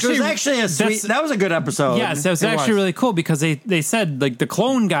is Oh, actually, was actually a sweet. that's- That was a good episode. Yes, that was It actually was. really cool because they said like the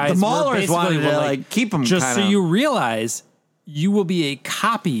clone guys, The were Maulers basically wanted to, were, like, keep 'em just so kinda- you realize you will be a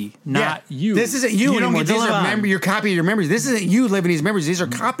copy, not you. This isn't you, You don't anymore. get to These live are on. your copy of your memories. This isn't you living these memories. These are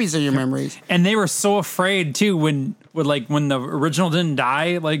copies of your memories. And they were so afraid too when the original didn't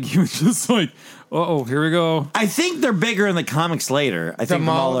die. Like he was just like, oh, here we go. I think they're bigger in the comics later. I think the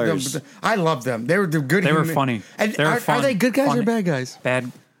Maul- Maulers. I love them. They were the good. They were human- funny. And They were are fun. they good guys Funny. or bad guys?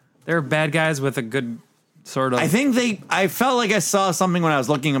 Bad. They're bad guys with a good sort of. I think I felt like I saw something when I was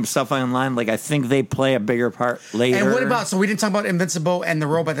looking up stuff online. Like I think they play a bigger part later. And what about? So we didn't talk about Invincible and the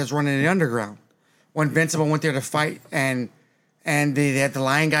robot that's running in the underground. When Invincible went there to fight, and they had the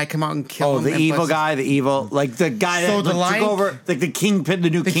lion guy come out and kill Oh, him. the and evil plus- guy, the evil, like the guy So that the took lion- over, like the kingpin, the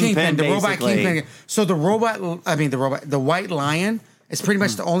new the kingpin, the robot basically. kingpin. So the white lion is pretty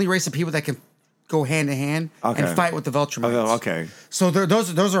much the only race of people that can go hand to hand Okay. and fight with the Viltrumites. Oh, okay. So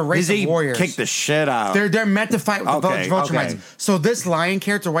those are a race Does he of warriors. kick the shit out? They're meant to fight with Okay, the Viltrumites. okay. So this lion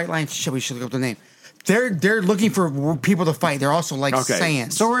character, white lion, shit, we should look up the name. They're looking for people to fight. They're also like okay.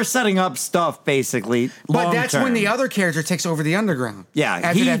 Saiyans. So we're setting up stuff basically. but long that's term. when the other character takes over the underground. Yeah,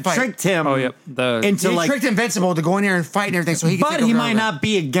 after he that fight. tricked him. Oh, yep. Into He like, tricked Invincible to go in there and fight and everything. So he can but take he over might everything. not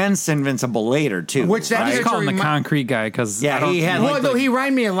be against Invincible later too. Which that right? I is- call him the Remi- concrete guy because Yeah, he had, Well, like, no, the- he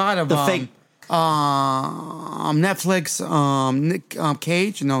reminded me a lot of the fake. Netflix, Nick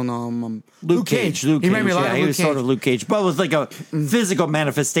Cage. No, Luke Cage. Luke He Cage. reminded me a lot Yeah, of he Luke was Cage. sort of Luke Cage, but with like a physical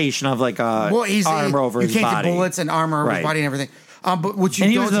manifestation of like a Well, he's armor over you his can't body. get bullets and armor over Right. his body and everything. But what you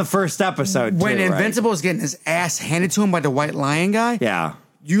And he don't was in the first episode when too, right? Invincible is getting his ass handed to him by the white lion guy. Yeah.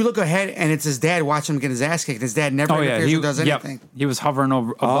 You look ahead and it's his dad watching him get his ass kicked. His dad never Oh yeah, interferes he or does yep, anything. he was hovering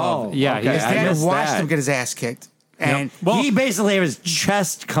over above. Oh, Yeah, okay. His I dad missed watched that. him get his ass kicked. And Well, he basically had his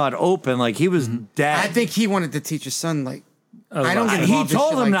chest cut open, like he was dead. I think he wanted to teach his son, like, I don't lot. get he involved in told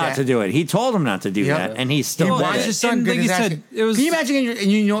shit him like not that. to do it. He told him not to do Yep. that, and he He still did watched it. his son And get like his you ass said, kicked. it was- Can you imagine?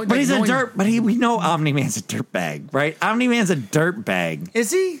 And you know, But he's a knowing- dirt. But we know Omni Man's a dirt bag, right? Omni Man's a dirt bag.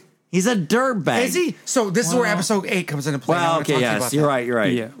 Is he? He's a dirt bag. Is he? So this is where episode 8 comes into play. I Well, wanna okay, talk to you yes, about you're that. right. You're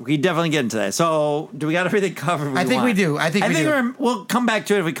right. Yeah. We definitely get into that. So, do we got everything covered? I think we want? do. I think we do. we'll come back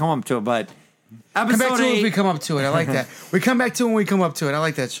to it if we come up to it. But Come back episode to it when 8, we come up to it. I like that. We come back to it when we come up to it. I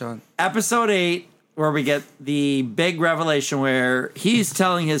like that, Sean. episode 8, where we get the big revelation where he's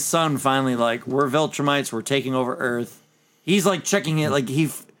telling his son finally, like, we're Viltrumites, we're taking over Earth. He's like checking it, like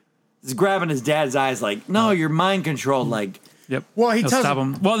he's grabbing his dad's eyes, like, no, you're mind controlled, like. Yep. Well, he He'll tells stop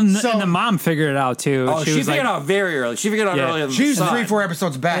him- him. Well, and, So- and the mom figured it out too. Oh, she was figured like, out very early. She figured out Yeah. earlier than She's the son. 3-4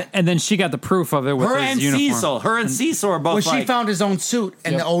 episodes back. and then she got the proof of it with Her his and uniform. Cecil. Her and Cecil were both Well, she like, found his own suit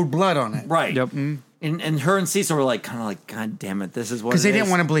and the old blood on it. right. Yep. And her and Cecil were like, kind of like, God damn it, this is what Because it they didn't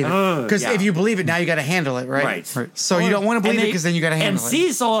is." want to believe it. Ugh, Because yeah. if you believe it, now you got to handle it, right? Right. So you don't want to believe And it because then you got to handle And it.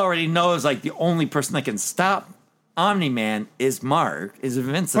 Cecil already knows like the only person that can stop Omni-Man is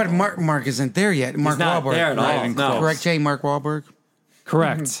invincible. But Mark isn't there yet. Mark not Wahlberg. there at all. Right? No. Correct, Jay? Mark Wahlberg?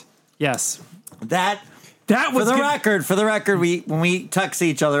 Correct. Yes. That Was for the record, when we text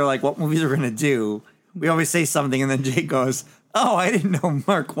each other like what movies we're gonna do, we always say something, and then Jake goes, "Oh, I didn't know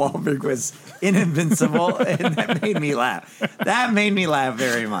Mark Wahlberg was in Invincible," and that made me laugh. That made me laugh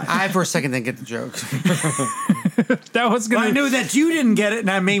very much. I, for a second, didn't get the joke. That was But gonna. I knew that you didn't get it, and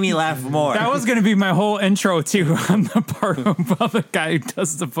that made me laugh more. That was going to be my whole intro too, on the part of the guy who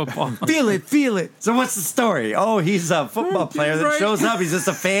does the football. Feel it. So what's the story? Oh, he's a football player that Right. shows up. He's just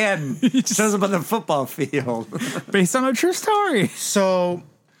a fan. He shows up on the football field. Based on a true story. So,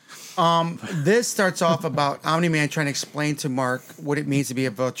 this starts off about Omni-Man trying to explain to Mark what it means to be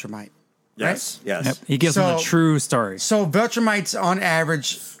a Viltrumite. Yes. Yep. He gives him So- a true story. So Viltrumites, on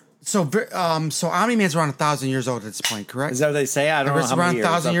average, so Omni-Man's around 1,000 years old at this point, correct? Is that what they say? I don't know It's how around many years.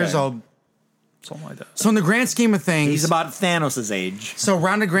 1,000 years Okay. old. Something like that. So in the grand scheme of things, He's about Thanos' age. so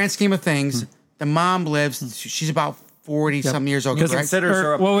around the grand scheme of things, the mom lives. She's about 40 some years old, Because correct? considers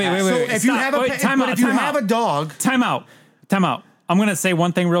her a Well, wait. So if you Stop. have a Wait, time out, if you time have out. a dog, Time out. I'm going to say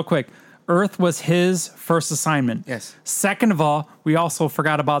one thing real quick. Earth was his first assignment. Yes. Second of all, we also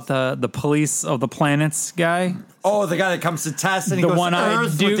forgot about the police of the planets guy. Oh, the guy that comes to test and he The goes one-eyed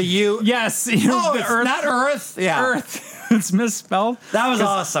Earth dude. with the U. Yes. Oh, the it's not Earth. Yeah, Earth. It's misspelled. that was 'Cause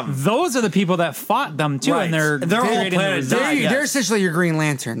awesome. Those are the people that fought them too, Right. and they're Their whole creating the planet resistance. died. they're yes. essentially your Green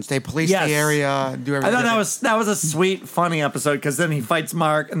Lanterns. They police Yes. the area, do I everything. thought that was a sweet, funny episode because then he fights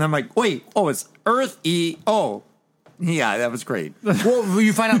Mark, and then I'm like, wait, oh, it's Earth E. Oh, yeah, that was great. Well, when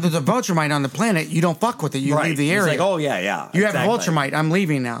you find out there's a Viltrumite on the planet, you don't fuck with it. You leave the He's area. like, oh yeah. You exactly. have Viltrumite. I'm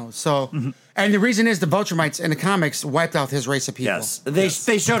leaving now. So, and the reason is the Viltrumites in the comics wiped out his race of people. Yes,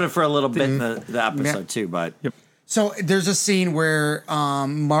 they showed it for a little bit in the episode too, but So there's a scene where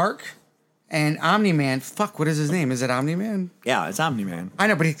Mark and Omni-Man. Fuck, what is his name? Is it Omni-Man? yeah, it's Omni-Man. I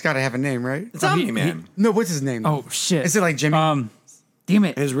know, but he's got to have a name, right? It's Omni-Man. No, what's his name? Oh shit! Is it like Jimmy? Damn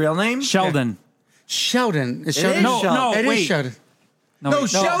it, His real name? Sheldon. Sheldon. Is It Sheldon? is No, Sheldon. no, It is wait. Sheldon. No, No,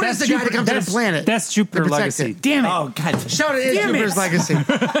 Sheldon is the guy that comes to the planet. That's Jupiter To protect Legacy. it. Damn it! Oh god. Sheldon is Damn Jupiter's it. legacy.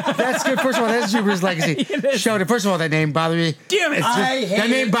 That's good. First of all, that's Jupiter's legacy. It is. Sheldon. First of all, that name bothers me. Damn it! That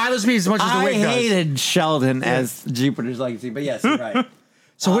name bothers me as much as the I wig does. hated Sheldon as Jupiter's Legacy, but yes, you're right.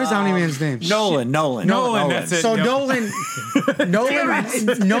 So what is Omni-Man's name? Nolan. Nolan, that's it. So Yep.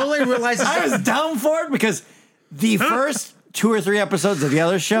 Nolan realizes. I was down for it because the first 2 or 3 episodes of the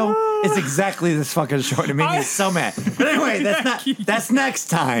other show is exactly this fucking show. It made me so mad. But anyway, that's next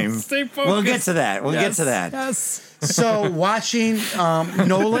time. Stay We'll get focused. to that. We'll get to that. Yes. So watching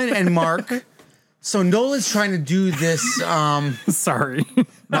Nolan and Mark. So Nolan's trying to do this. Sorry.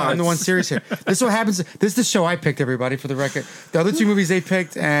 No, I'm the one serious here. This is what happens. This is the show I picked, everybody, for the record. The other 2 movies they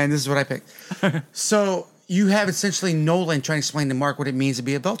picked, and this is what I picked. So you have essentially Nolan trying to explain to Mark what it means to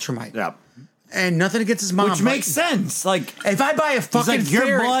be a Viltrumite. Yeah. And nothing against his mom. Which makes sense. Like, If I buy a fucking like, your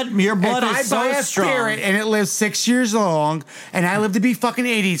ferret, blood if is I buy so a strong. ferret and it lives 6 years long, and I live to be fucking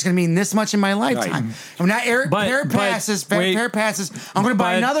 80, it's going to mean this much in my lifetime. Right. And when that ferret passes, I'm going to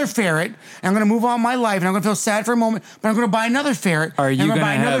buy another ferret, and I'm going to move on my life, and I'm going to feel sad for a moment, but I'm going to buy another ferret. Are and you I'm going to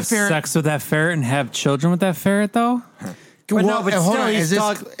buy another have ferret. sex with that ferret and have children with that ferret, though? But Well, no, but hold still, on. he's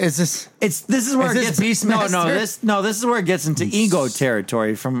Is this? this is where Is it this gets Beastmaster? this is where it gets into ego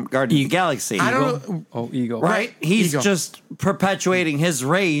territory from Guardians of the Galaxy. I don't know. Oh, ego. Right? He's Ego. just perpetuating his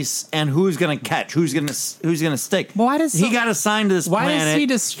race and who's going to catch, who's going to stick. Why does he so- got assigned to this why does planet? he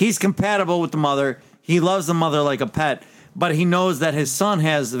just- He's compatible with the mother. He loves the mother like a pet, but he knows that his son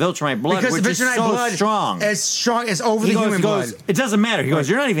has the Viltrumite blood, Because which the is Viltrumite so blood strong. as strong as over He the goes, human blood. it doesn't matter. He goes,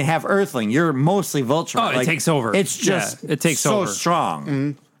 you're not even half Earthling. You're mostly Viltrumite. Oh, it takes over. It's just Yeah, it takes so over.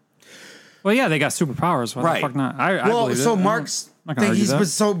 strong. Well, yeah, they got superpowers. Why Right. the fuck not? I Well, believe so it. Mark's I'm not gonna thing, argue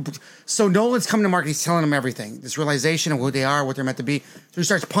he's that. so Nolan's coming to Mark. He's telling him everything. This realization of who they are, what they're meant to be. So he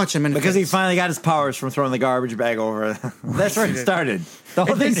starts punching him in the Because he face. finally got his powers from throwing the garbage bag over. That's where it started. The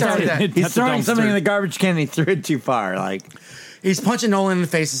whole It thing did start started. that. He's At the throwing something dumpster. in the garbage can and he threw it too far. Like, He's punching Nolan in the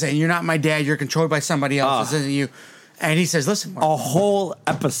face and saying, "You're not my dad. You're controlled by somebody else. This isn't you." And he says, "Listen, Mark, a whole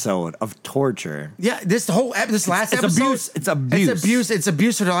episode of torture. yeah, this last It's episode, abuse. It's abuse. It's abuse. It's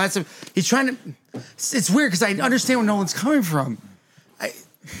abuse for the last. He's trying to. It's weird because I understand where Nolan's coming from.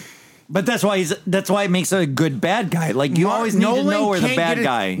 But that's why it makes a good bad guy. Like, you always need to know where the can't bad get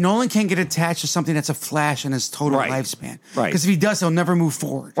guy. Nolan can't get attached to something that's a flash in his total Right. lifespan. Right. Because if he does, he'll never move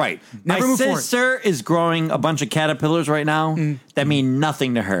forward. Right. Never My move forward. sister is growing a bunch of caterpillars right now that mean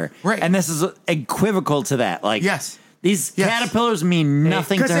nothing to her. Right. And this is equivocal to that. Like, Yes. These caterpillars mean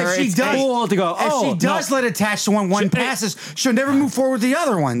nothing to her. It's cool to go, if she does let it attach to one passes, she'll never move forward with the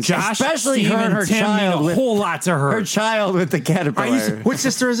other ones. Josh, Especially Steve, her and her and Tim child mean a whole lot to her. Her child with the caterpillar. Which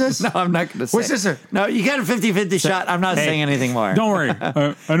sister is this? No, I'm not going to say. Which sister? No, you got a 50-50 shot. I'm not saying anything more. Don't worry.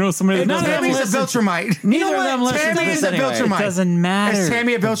 I know somebody that does that. Tammy's a Viltrumite. Neither of them listen to Tammy this is a anyway. Viltrumite. It doesn't matter. Is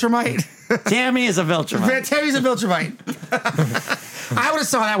Tammy a Viltrumite? Tammy is a Viltrumite. Tammy's a Viltrumite. I would have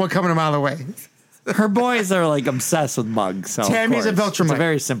saw that one coming a mile away. Her boys are like obsessed with mugs. So Tammy's a Viltrumite. Viltrumite. It's a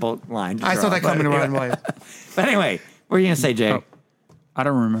very simple line. I saw that coming a mile away. But anyway, what are you going to say, Jay? I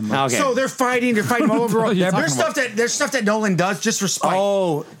don't remember. Okay. So they're fighting all over. are you talking There's stuff that Nolan does just for spite.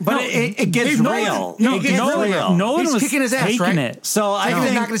 Oh, but it gets real. It gets real. Nolan He's was kicking his ass, taking right? it. So I He's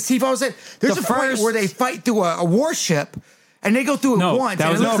think knocking his teeth off. There's the a point first- where they fight through a warship, and they go through it No, once.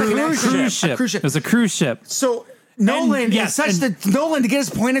 that and was it looks a like an cruise ship. A cruise ship. It was a cruise ship. So Nolan yes, Nolan to get his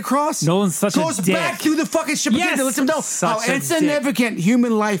point across. Nolan's such a goes dick. back through the fucking ship again Yes, to let him know such how a insignificant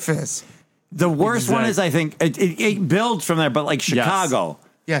human life is. the worst one is, I think, it builds from there, but like Chicago.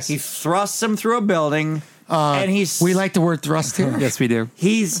 Yes. He thrusts him through a building, and he's... We like the word thrust here. Yes, we do.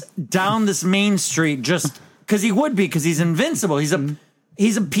 He's down this main street just... Because he would be, because he's invincible. He's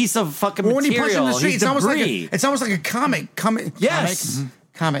a piece of fucking Well, when he material. punches in the street, He's it's almost like a comic. Yes.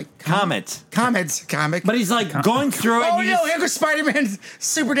 Comic. Comet. But he's like going through it. Oh, and no, here goes Spider-Man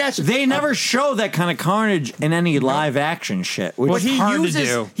super dash. they never show that kind of carnage in any live action shit. Which Well, is hard to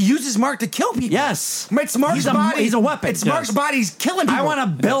do. He uses Mark to kill people. Yes. It's Mark's He's a- body. he's a weapon. It's Yes. Mark's body. He's killing people. I want to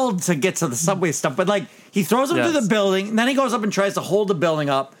build to get to the subway stuff, but like he throws him Yes. through the building, and then he goes up and tries to hold the building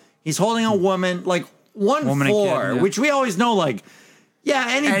up. He's holding a woman, like one Woman and floor, kid, yeah. which we always know, like, yeah,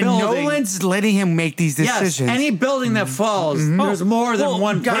 any And building. Nolan's letting him make these decisions. Yes, any building that falls, there's more than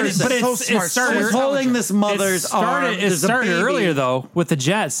one God, person. but so it's so smart. started- Someone's holding this mother's arm. It There's a started baby. earlier though with the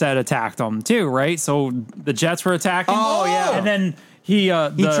jets that attacked them too, right? So the jets were attacking. Oh, yeah. and then he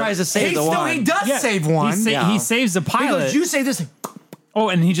tries to save the one. He does save one. He saves the He pilot. goes, you say this. Oh,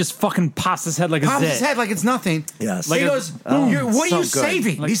 and he just fucking pops his head like Pops a his zit. head like it's nothing. Yes. He Like goes, oh, what so are you good.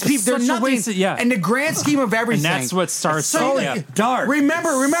 saving? Like, These it's people, they're such a nothing. waste of- yeah. In the grand scheme of everything. that's what starts. So yeah. dark.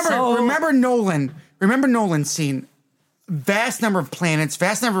 Remember So- Nolan. Remember Nolan's scene. Vast number of planets,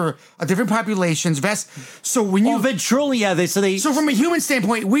 vast number of different populations, So when you Oh, but truly, yeah, so from a human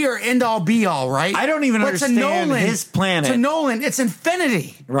standpoint, we are end all be all, right? I don't even But understand his planet. To Nolan, it's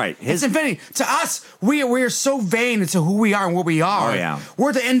infinity. Right. It's infinity. To us, we are so vain into who we are and what we are. Oh, yeah.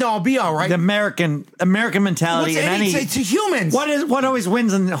 We're the end all be all, right? the American mentality What's in any to humans? what always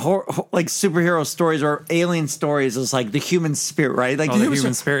wins in like superhero stories or alien stories is like the human spirit, right? Like Oh, the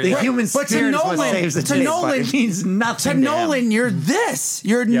human spirit, The yeah. human But to spirit is what Nolan- saves the to day, but Nolan- it means nothing. To him. Nolan, you're this.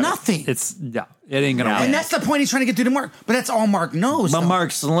 You're Yeah, nothing. It ain't gonna Yeah. win. And that's the point he's trying to get through to Mark. But that's all Mark knows. But though.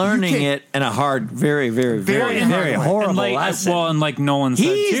 Mark's learning You can't- it in a hard, very, very, very, hard very way. horrible and like, lesson. well, and like Nolan said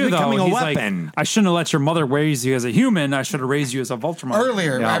He's too, becoming though, a he's weapon. like, I shouldn't have let your mother raise you as a human. I should have raised you as a Viltrumite.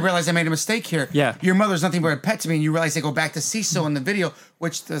 Earlier, Yeah. I realized I made a mistake here. Yeah. Your mother's nothing but a pet to me, and you realize they go back to Cecil in the video,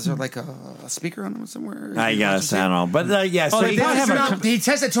 which there's like a speaker on them somewhere. I guess I don't know, but yeah. So they he probably goes have a around- He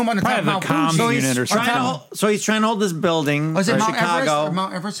says it to him on the top of Probably Mount have a Fuji. comm so he's unit or trying to something. hold, so he's trying to hold this building. Was it in Mount Everest Chicago? or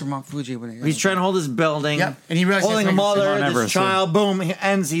Mount Everest or Mount Fuji? He's trying to hold his building. Yep, and he realizes holding a he has to mother, Mount this Everest, child. Boom, he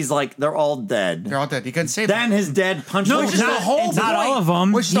ends. He's like, they're all dead. They're all dead. He couldn't save Then them. his dad punches No, him it's just in the whole into Not point. all of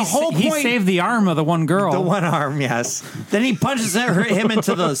them. Which the whole He point- saved the arm of the one girl. the one arm. Yes. Then he punches him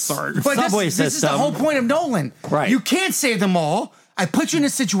into the But subway this system. is the whole point of Nolan. Right. You can't save them all. I put you in a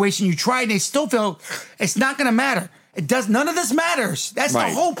situation, you tried, and they still feel it's not going to matter. It does. None of this matters. That's Right.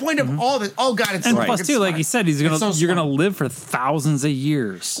 the whole point of all this. Oh God, it's and so plus, fucking too, like smart. he said, It's so you're gonna smart. live for thousands of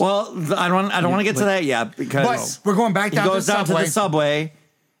years. Well, I don't want to get to that yet because But we're going back he down to goes the down to subway. the subway,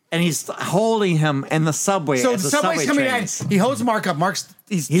 and he's holding him in the subway. So as the the subway's coming in. trains. He holds Mark up.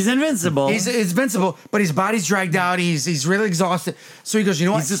 He's invincible. He's invincible, but his body's dragged out. He's really exhausted. So he goes, you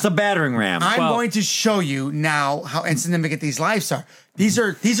know what? He's just a battering ram. I'm going to show you now how insignificant these lives are. These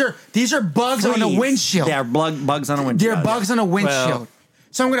are bugs on a Fleas. windshield. They're bugs on a windshield. They're bugs on a windshield. Well-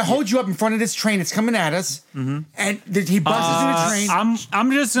 So I'm going to hold you up in front of this train. It's coming at us, and he buzzes in the train. I'm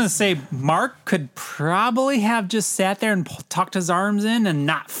just gonna say Mark could probably have just sat there and tucked his arms in and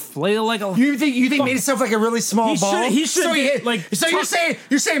not flail like a. You think made himself like a really small He ball? should- he should So, get, like, so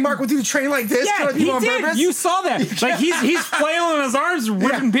you're saying Mark went through the train like this? Yeah, killing he people on did. purpose? You saw that. Like he's flailing his arms,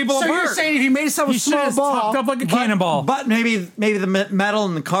 ripping Yeah. people so apart. you're saying if he made himself a he should small have ball, tucked up like a cannonball. But maybe the metal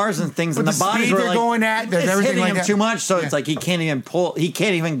and the cars and things and With the the bodies speed were they're like going at, there's it's everything hitting like him that. too much, so Yeah. it's like he can't even pull. He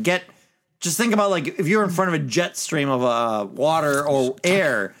can't even get just think about like if you were in front of a jet stream of water or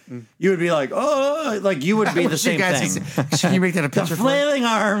air, you would be like, oh, like you would be the same thing. Can you make that a The picture? flailing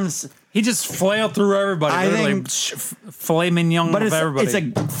arms, He just flailed through everybody. I Literally, think- filet mignon but of everybody. it's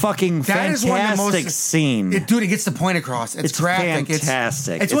a fucking That is one of the fantastic most scene. Dude, it gets the point across. It's graphic.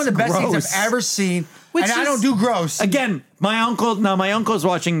 fantastic. It's one of the best gross. things I've ever seen. Which and I is- don't do gross. Again, my uncle's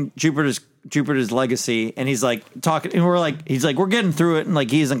watching Jupiter's Legacy, and he's like talking, and he's like, we're getting through it, and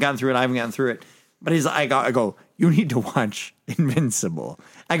like he hasn't gotten through it, I haven't gotten through it, but I go, you need to watch Invincible.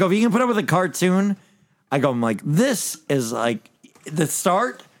 I go, if you can put up with a cartoon, I'm like, this is like the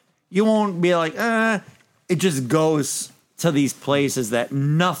start. You won't be like, it just goes to these places that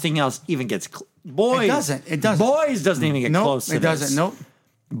nothing else even gets. Boys, It doesn't. Boys doesn't even get Nope, close to it doesn't. this. Nope.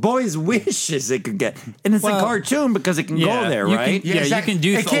 Boys wishes it could get, and it's a Well, cartoon because it can go there, you right? Can, yeah, exactly. you can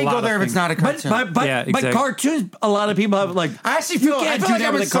do It a can't lot go of there if it's things. not a But cartoon. Yeah, exactly. cartoons, a lot of people have like. I actually feel You I can't feel do like that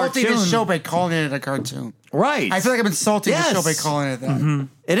I'm with a insulting this cartoon. show by calling it a cartoon. Right. I feel like I'm insulting Yes. the show by calling it that.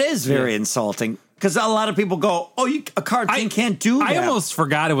 It is very insulting because a lot of people go, "Oh, a cartoon can't do that." I almost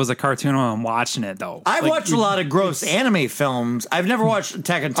forgot it was a cartoon when I'm watching it, though. I watch a lot of gross anime films. I've never watched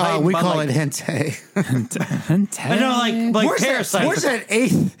Attack on Titan. We but call like, it hentai. I know, like Parasite. Where's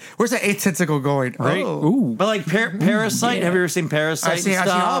that eighth tentacle going? Right? Oh. Ooh. But like Parasite. Have you ever seen Parasite? I've seen and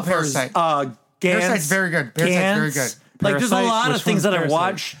all stuff? of Parasite. Or, Gantz, Parasite's very good. Parasite's very good. Like there's a Parasite? lot of Which things one's that I've Parasite?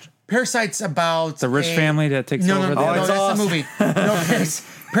 watched. Parasite's about The rich family that takes no, over no, the- no, Oh, no, it's that's awesome. the movie. No,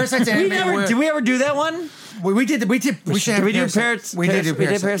 Parasite's an anime. Did we ever do that one? We did. We should Did have we do Parasite. We did do We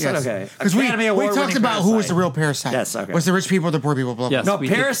did Parasite. Parasite? Okay. Because we Academy talked Award-winning about who was the Parasite. real parasite. Yes, okay. Was the rich people, the poor people, blah blah. Yes. blah. No, we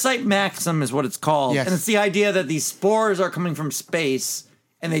did. Parasite Maxim is what it's called. Yes. And it's the idea that these spores are coming from space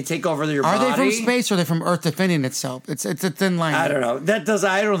and they take over your Are body. they from space or are they from Earth defending itself? It's a thin line. I don't know.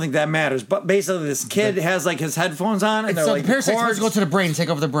 I don't think that matters. But basically, this kid has like his headphones on, and they're So like parasite's supposed cords. to go to the brain, and take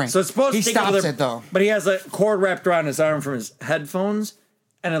over the brain. So it's supposed he to take over stops the- it though. But he has a cord wrapped around his arm from his headphones,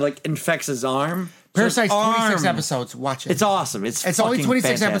 and it like infects his arm. So his Parasite's 26 arm- episodes. Watch it. It's awesome. It's only fucking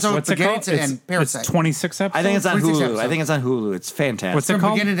 26 fantastic. episodes. What's it beginning called? to end, Parasite. It's 26 episodes. I think it's on 26 Hulu. episodes. I think it's on Hulu. It's fantastic. What's it From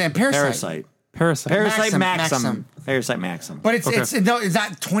called? beginning to end. Parasite. Parasite. Parasite. Maxim. Parasite Maxim. But it's Okay. it's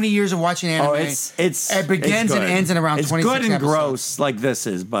not 20 years of watching anime. Oh, it's it begins it's and good. ends in around it's 26 good and episodes. gross like this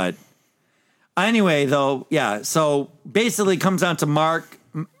is, but anyway, though, yeah. So basically, it comes down to Mark.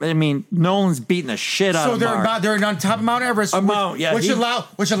 I mean, Nolan's beating the shit out So of they're Mark. they're on top of Mount Everest, yeah, which he- a lot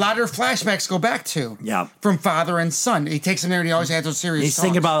of their flashbacks go back to. Yeah. From father and son. He takes them there and he always has those serious He's talks.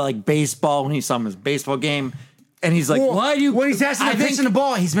 thinking about like baseball when he saw him his baseball game, and he's like, Well, "Why do you?" When he's asking I the think- pitch in the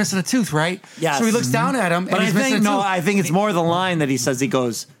ball, he's missing a tooth, right? Yes. So he looks down at him, But and I he's missing think a tooth. I think it's more the line that he says. He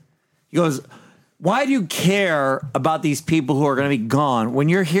goes, "Why do you care about these people who are going to be gone when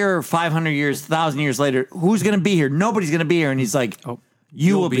you're here 500 years, 1,000 years later? Who's going to be here? Nobody's going to be here." And he's like, Oh, "You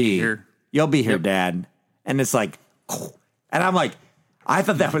you'll will be be here. You'll be here, Yep. Dad." And it's like, and I'm like, I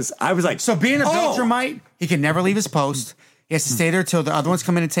thought that was. I was like, So being a oh. Viltrumite, he can never leave his post. He has to stay there till the other ones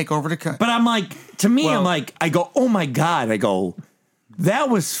come in and take over the. But I'm like, to me, Well- I'm like, I go, oh my God. I go, that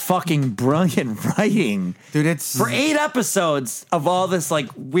was fucking brilliant writing. Dude, it's For 8 episodes of all this like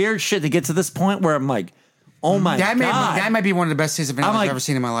weird shit to get to this point where I'm like, oh my that God. might be one of the best seasons of anime I'm like, I've ever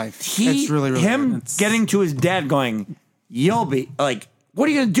seen in my life. He, it's really, really him good. getting to his dad going, you'll be like, what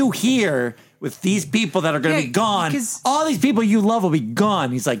are you going to do here with these people that are going to Yeah, be gone? because- All these people you love will be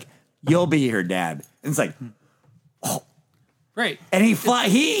gone. He's like, you'll be here, Dad. And it's like, Right. and he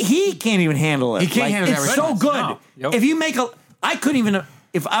can't even handle it. He can't handle that It's so response. good. No. Yep. If you make I couldn't even,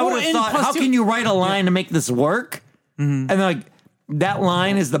 if I Well, would have and thought, plus how too- can you write a line to make this work? And like, that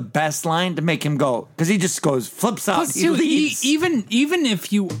line is the best line to make him go, because he just goes, flips out, Plus, he too, leaves. even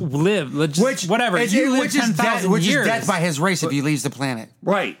if you live, let's just, whatever, you live 10,000 which years. is death by his race if he leaves the planet.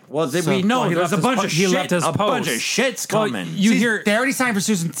 Right. Well, we So- know well, he there's left a his bunch po- of he shit. left his a bunch of post. shit's Well, coming. you hear They already signed for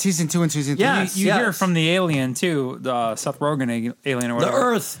season 2 and season 3. Yes. you hear from the alien too, the Seth Rogen alien or the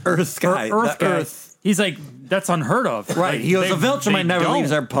whatever. Earth guy. Earth the guy. Earth. He's like, that's unheard of. Right. Like, He goes, they- a Viltrumite they never don't.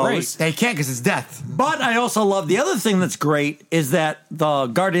 leaves their post. They can't because it's death. But I also love the other thing that's great is that the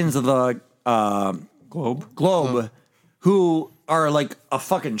Guardians of the Globe, who are like a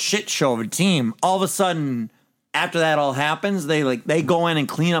fucking shit show of a team, all of a sudden, after that all happens, they go in and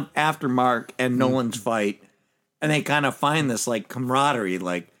clean up after Mark and Nolan's fight, and they kind of find this like camaraderie.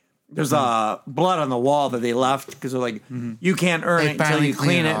 Like there's blood on the wall that they left because they're like, you can't earn They it until finally you clean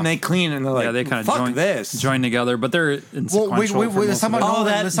clean it it, off. and they clean it, and they're like, Yeah, they kind of fuck this. join together, but they're Well, insequential. for let's most talk of about it. Oh, Nolan.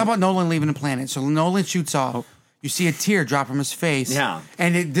 that- Let's talk about Nolan leaving the planet. So Nolan shoots off. you see a tear drop from his face. Yeah.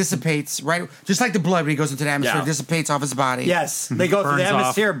 And it dissipates, right? Just like the blood when he goes into the atmosphere, Yeah. it dissipates off his body. Yes, they go through the Burns off.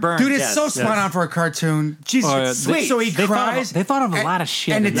 atmosphere, burns. Dude, it's yes, so yes. spot on for a cartoon. Jesus, Oh, yeah. it's sweet. So he They cries. They thought of a lot of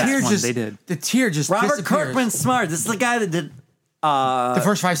shit And the in this tear one. just, They did. the tear just Robert disappears. Kirkman's smart. This is the guy that did The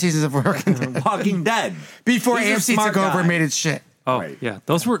first 5 seasons of Walking Dead. Walking Dead. Before He's a AMC smart took over guy. and made its shit. Oh, Right. yeah.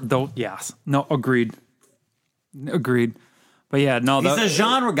 Those were, yes. No, agreed. Agreed. But yeah, no. He's a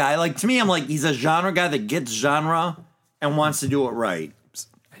genre guy. Like, to me, I'm like, he's a genre guy that gets genre and wants to do it right.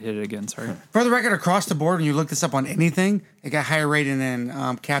 I hit it again, sorry. For the record, across the board, when you look this up on anything, it got higher rated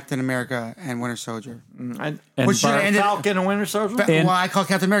than Captain America and Winter Soldier. And Which should have ended. Falcon and Winter Soldier? Well, I call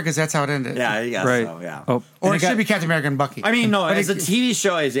Captain America because that's how it ended. Yeah, I guess Right. so, yeah. Oh, Or and it should be Captain America and Bucky. I mean, no, But as a TV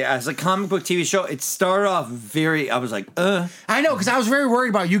show, as a comic book TV show, it started off I was like, I know, because I was very worried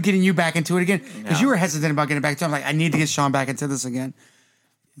about you getting you back into it again. Because Yeah. you were hesitant about getting back to it. I'm like, I need to get Sean back into this again.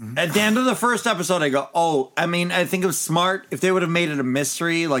 At the end of the first episode, I go, I think it was smart. If they would have made it a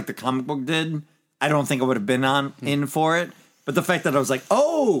mystery like the comic book did, I don't think I would have been in for it. But the fact that I was like,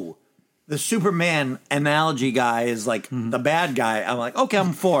 the Superman analogy guy is like the bad guy, I'm like, okay,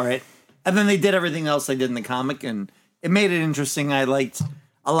 I'm for it. And then they did everything else they did in the comic, and it made it interesting. I liked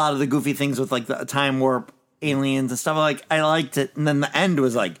a lot of the goofy things with like the time warp aliens and stuff. Like, I liked it. And then the end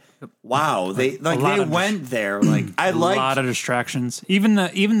was like, wow, they went there. Like, I a liked lot of distractions. Even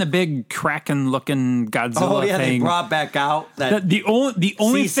the big Kraken looking Godzilla they thing. brought back out that The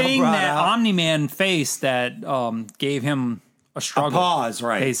only Cecil thing brought that out. Omni-Man faced that gave him a struggle. pause,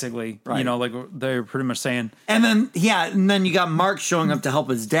 right. Basically. Right. You know, like they were pretty much saying. And then you got Mark showing up to help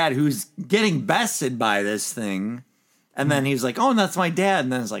his dad, who's getting bested by this thing. And then he's like, "Oh, that's my dad."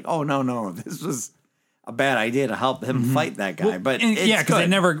 And then it's like, "Oh no, this was a bad idea to help him fight that guy." But And, it's yeah, because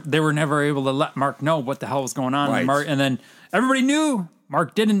good. they were never able to let Mark know what the hell was going on. Right. And then everybody knew.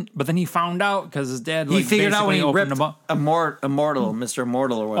 Mark didn't, but then he found out because his dad He figured out when he opened ripped him up. Immortal, Mr.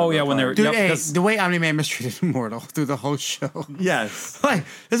 Immortal, or whatever. Oh yeah, when they were Dude, yep, hey, 'cause- the way Omni-Man mistreated Immortal through the whole show. yes. Like,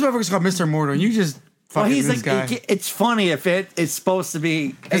 this motherfucker's called Mr. Immortal, and you just Well, fucking he's this like, guy. it's funny if it's supposed to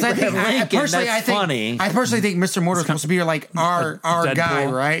be. 'Cause Abraham Lincoln, personally, that's think, funny. I personally think Mr. Immortal is supposed to be like our Deadpool. guy,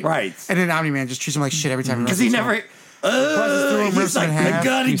 right? Right. And then Omni-Man just treats him like shit every time. Because he never. through him, He's rips him like, in I half.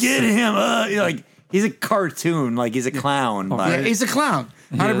 gotta get him. You're like, he's a cartoon, like he's a clown. But Yeah, he's a clown,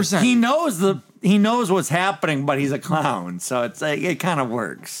 100%. he knows what's happening, but he's a clown, so it's like it kind of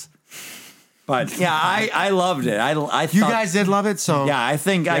works. But yeah, I loved it. I thought, You guys did love it, so yeah, I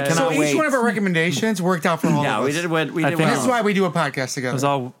think I Yeah. cannot So each wait. one of our recommendations worked out for all yeah, of us. we did. We I did. think well. That's why we do a podcast it was together.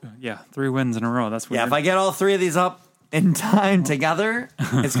 all 3 wins in a row. That's weird. Yeah, if I get all three of these up in time together,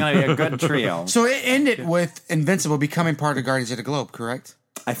 it's gonna be a good trio. So it ended with Invincible becoming part of Guardians of the Globe, correct?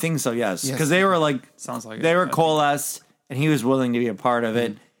 I think so. Yes, Yes. because they were like Sounds like they it. were coalesced, and he was willing to be a part of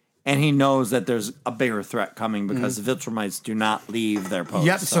it. And he knows that there's a bigger threat coming because the Viltrumites do not leave their post.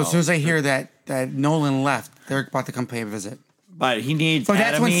 Yep. So as soon as I hear that Nolan left, they're about to come pay a visit. But he needs. But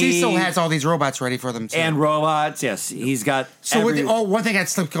that's when Enemy Cecil has all these robots ready for them too. and robots. Yes, he's got. So one thing I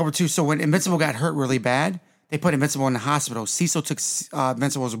slipped over too. So when Invincible got hurt really bad, they put Invincible in the hospital. Cecil took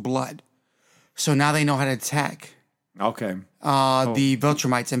Invincible's blood, so now they know how to attack Okay. the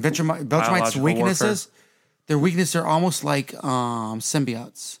Viltrumites. And Viltrumites' Biological weaknesses, their weaknesses are almost like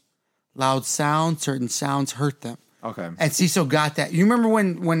symbiotes. Loud sounds, certain sounds hurt them. Okay. And Cecil got that. You remember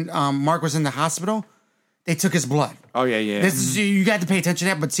when Mark was in the hospital? They took his blood. Oh yeah. This is, you got to pay attention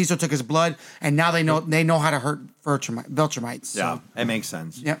to that, but Cecil took his blood, and now they know how to hurt Viltrumites. So, yeah, it makes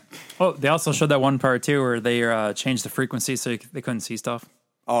sense. Yep. Oh, they also showed that one part too where they changed the frequency so they couldn't see stuff.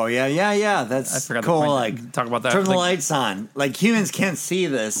 Oh yeah. That's I forgot to cool. point- Like talk about that. Turn the Like- lights on. Like humans can't see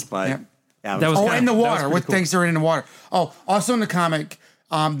this, but Yep. yeah, That was Oh, kinda- in the that was water pretty with cool. things that are in the water. Oh, also in the comic,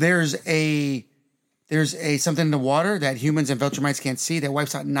 there's a something in the water that humans and Viltrumites can't see that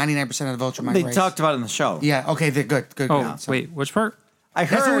wipes out 99% of the Viltrumite they race. talked about it in the show. Yeah. Okay. They're good. Good. Oh, good. So, wait, which part? I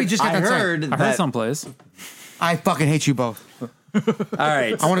heard. That's what we just got I done saying. heard I heard that. someplace. I fucking hate you both. All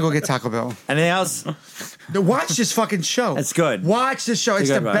right. I want to go get Taco Bell. Anything else? Watch this fucking show. It's good. Watch this show. It's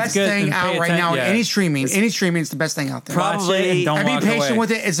a the good one. best It's good, thing and pay out right now. attention- yeah. Any streaming, it's the best thing out there. Probably- Watch it and don't And be walk patient away.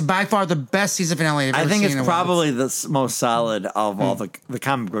 with it. It's by far the best season finale I've I ever think seen it's in a while. probably the most solid of all the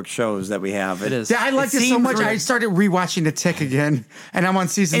comic book shows that we have. It is. Yeah, I liked it so seems much. re- I started rewatching The Tick again, and I'm on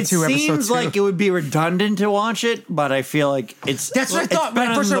season It 2, episode 2. seems like it would be redundant to watch it, but I feel like it's. That's what I it's thought. When I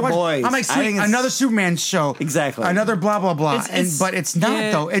better first than started The watching, Boys. I'm like, I sweet, think it's- another Superman show. Exactly. Another blah blah blah. It's- But it's not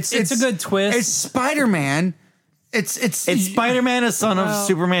yeah, though. it's a good twist. It's Spider-Man. It's It's Spider-Man, a son of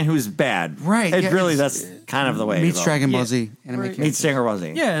Superman, who's bad. Right, It yeah, really, it's- that's kind of the way. meets to go. Dragon Ball Yeah. Z. Anime Meets Stinger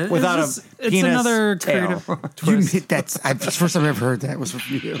Buzzy. Yeah, without it's penis another tail. creative All You twist. that's the first time I ever heard that was from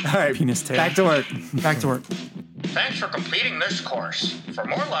you. right, Penis tail. back to work. Back to work. Thanks for completing this course. For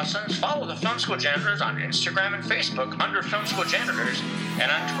more lessons, follow the Film School Janitors on Instagram and Facebook under Film School Janitors and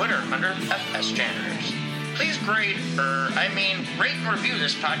on Twitter under FS Janitors. Please rate and review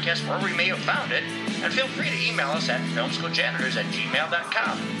this podcast wherever you may have found it, and feel free to email us at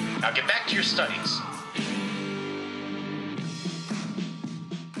filmschooljanitors@gmail.com. Now get back to your studies.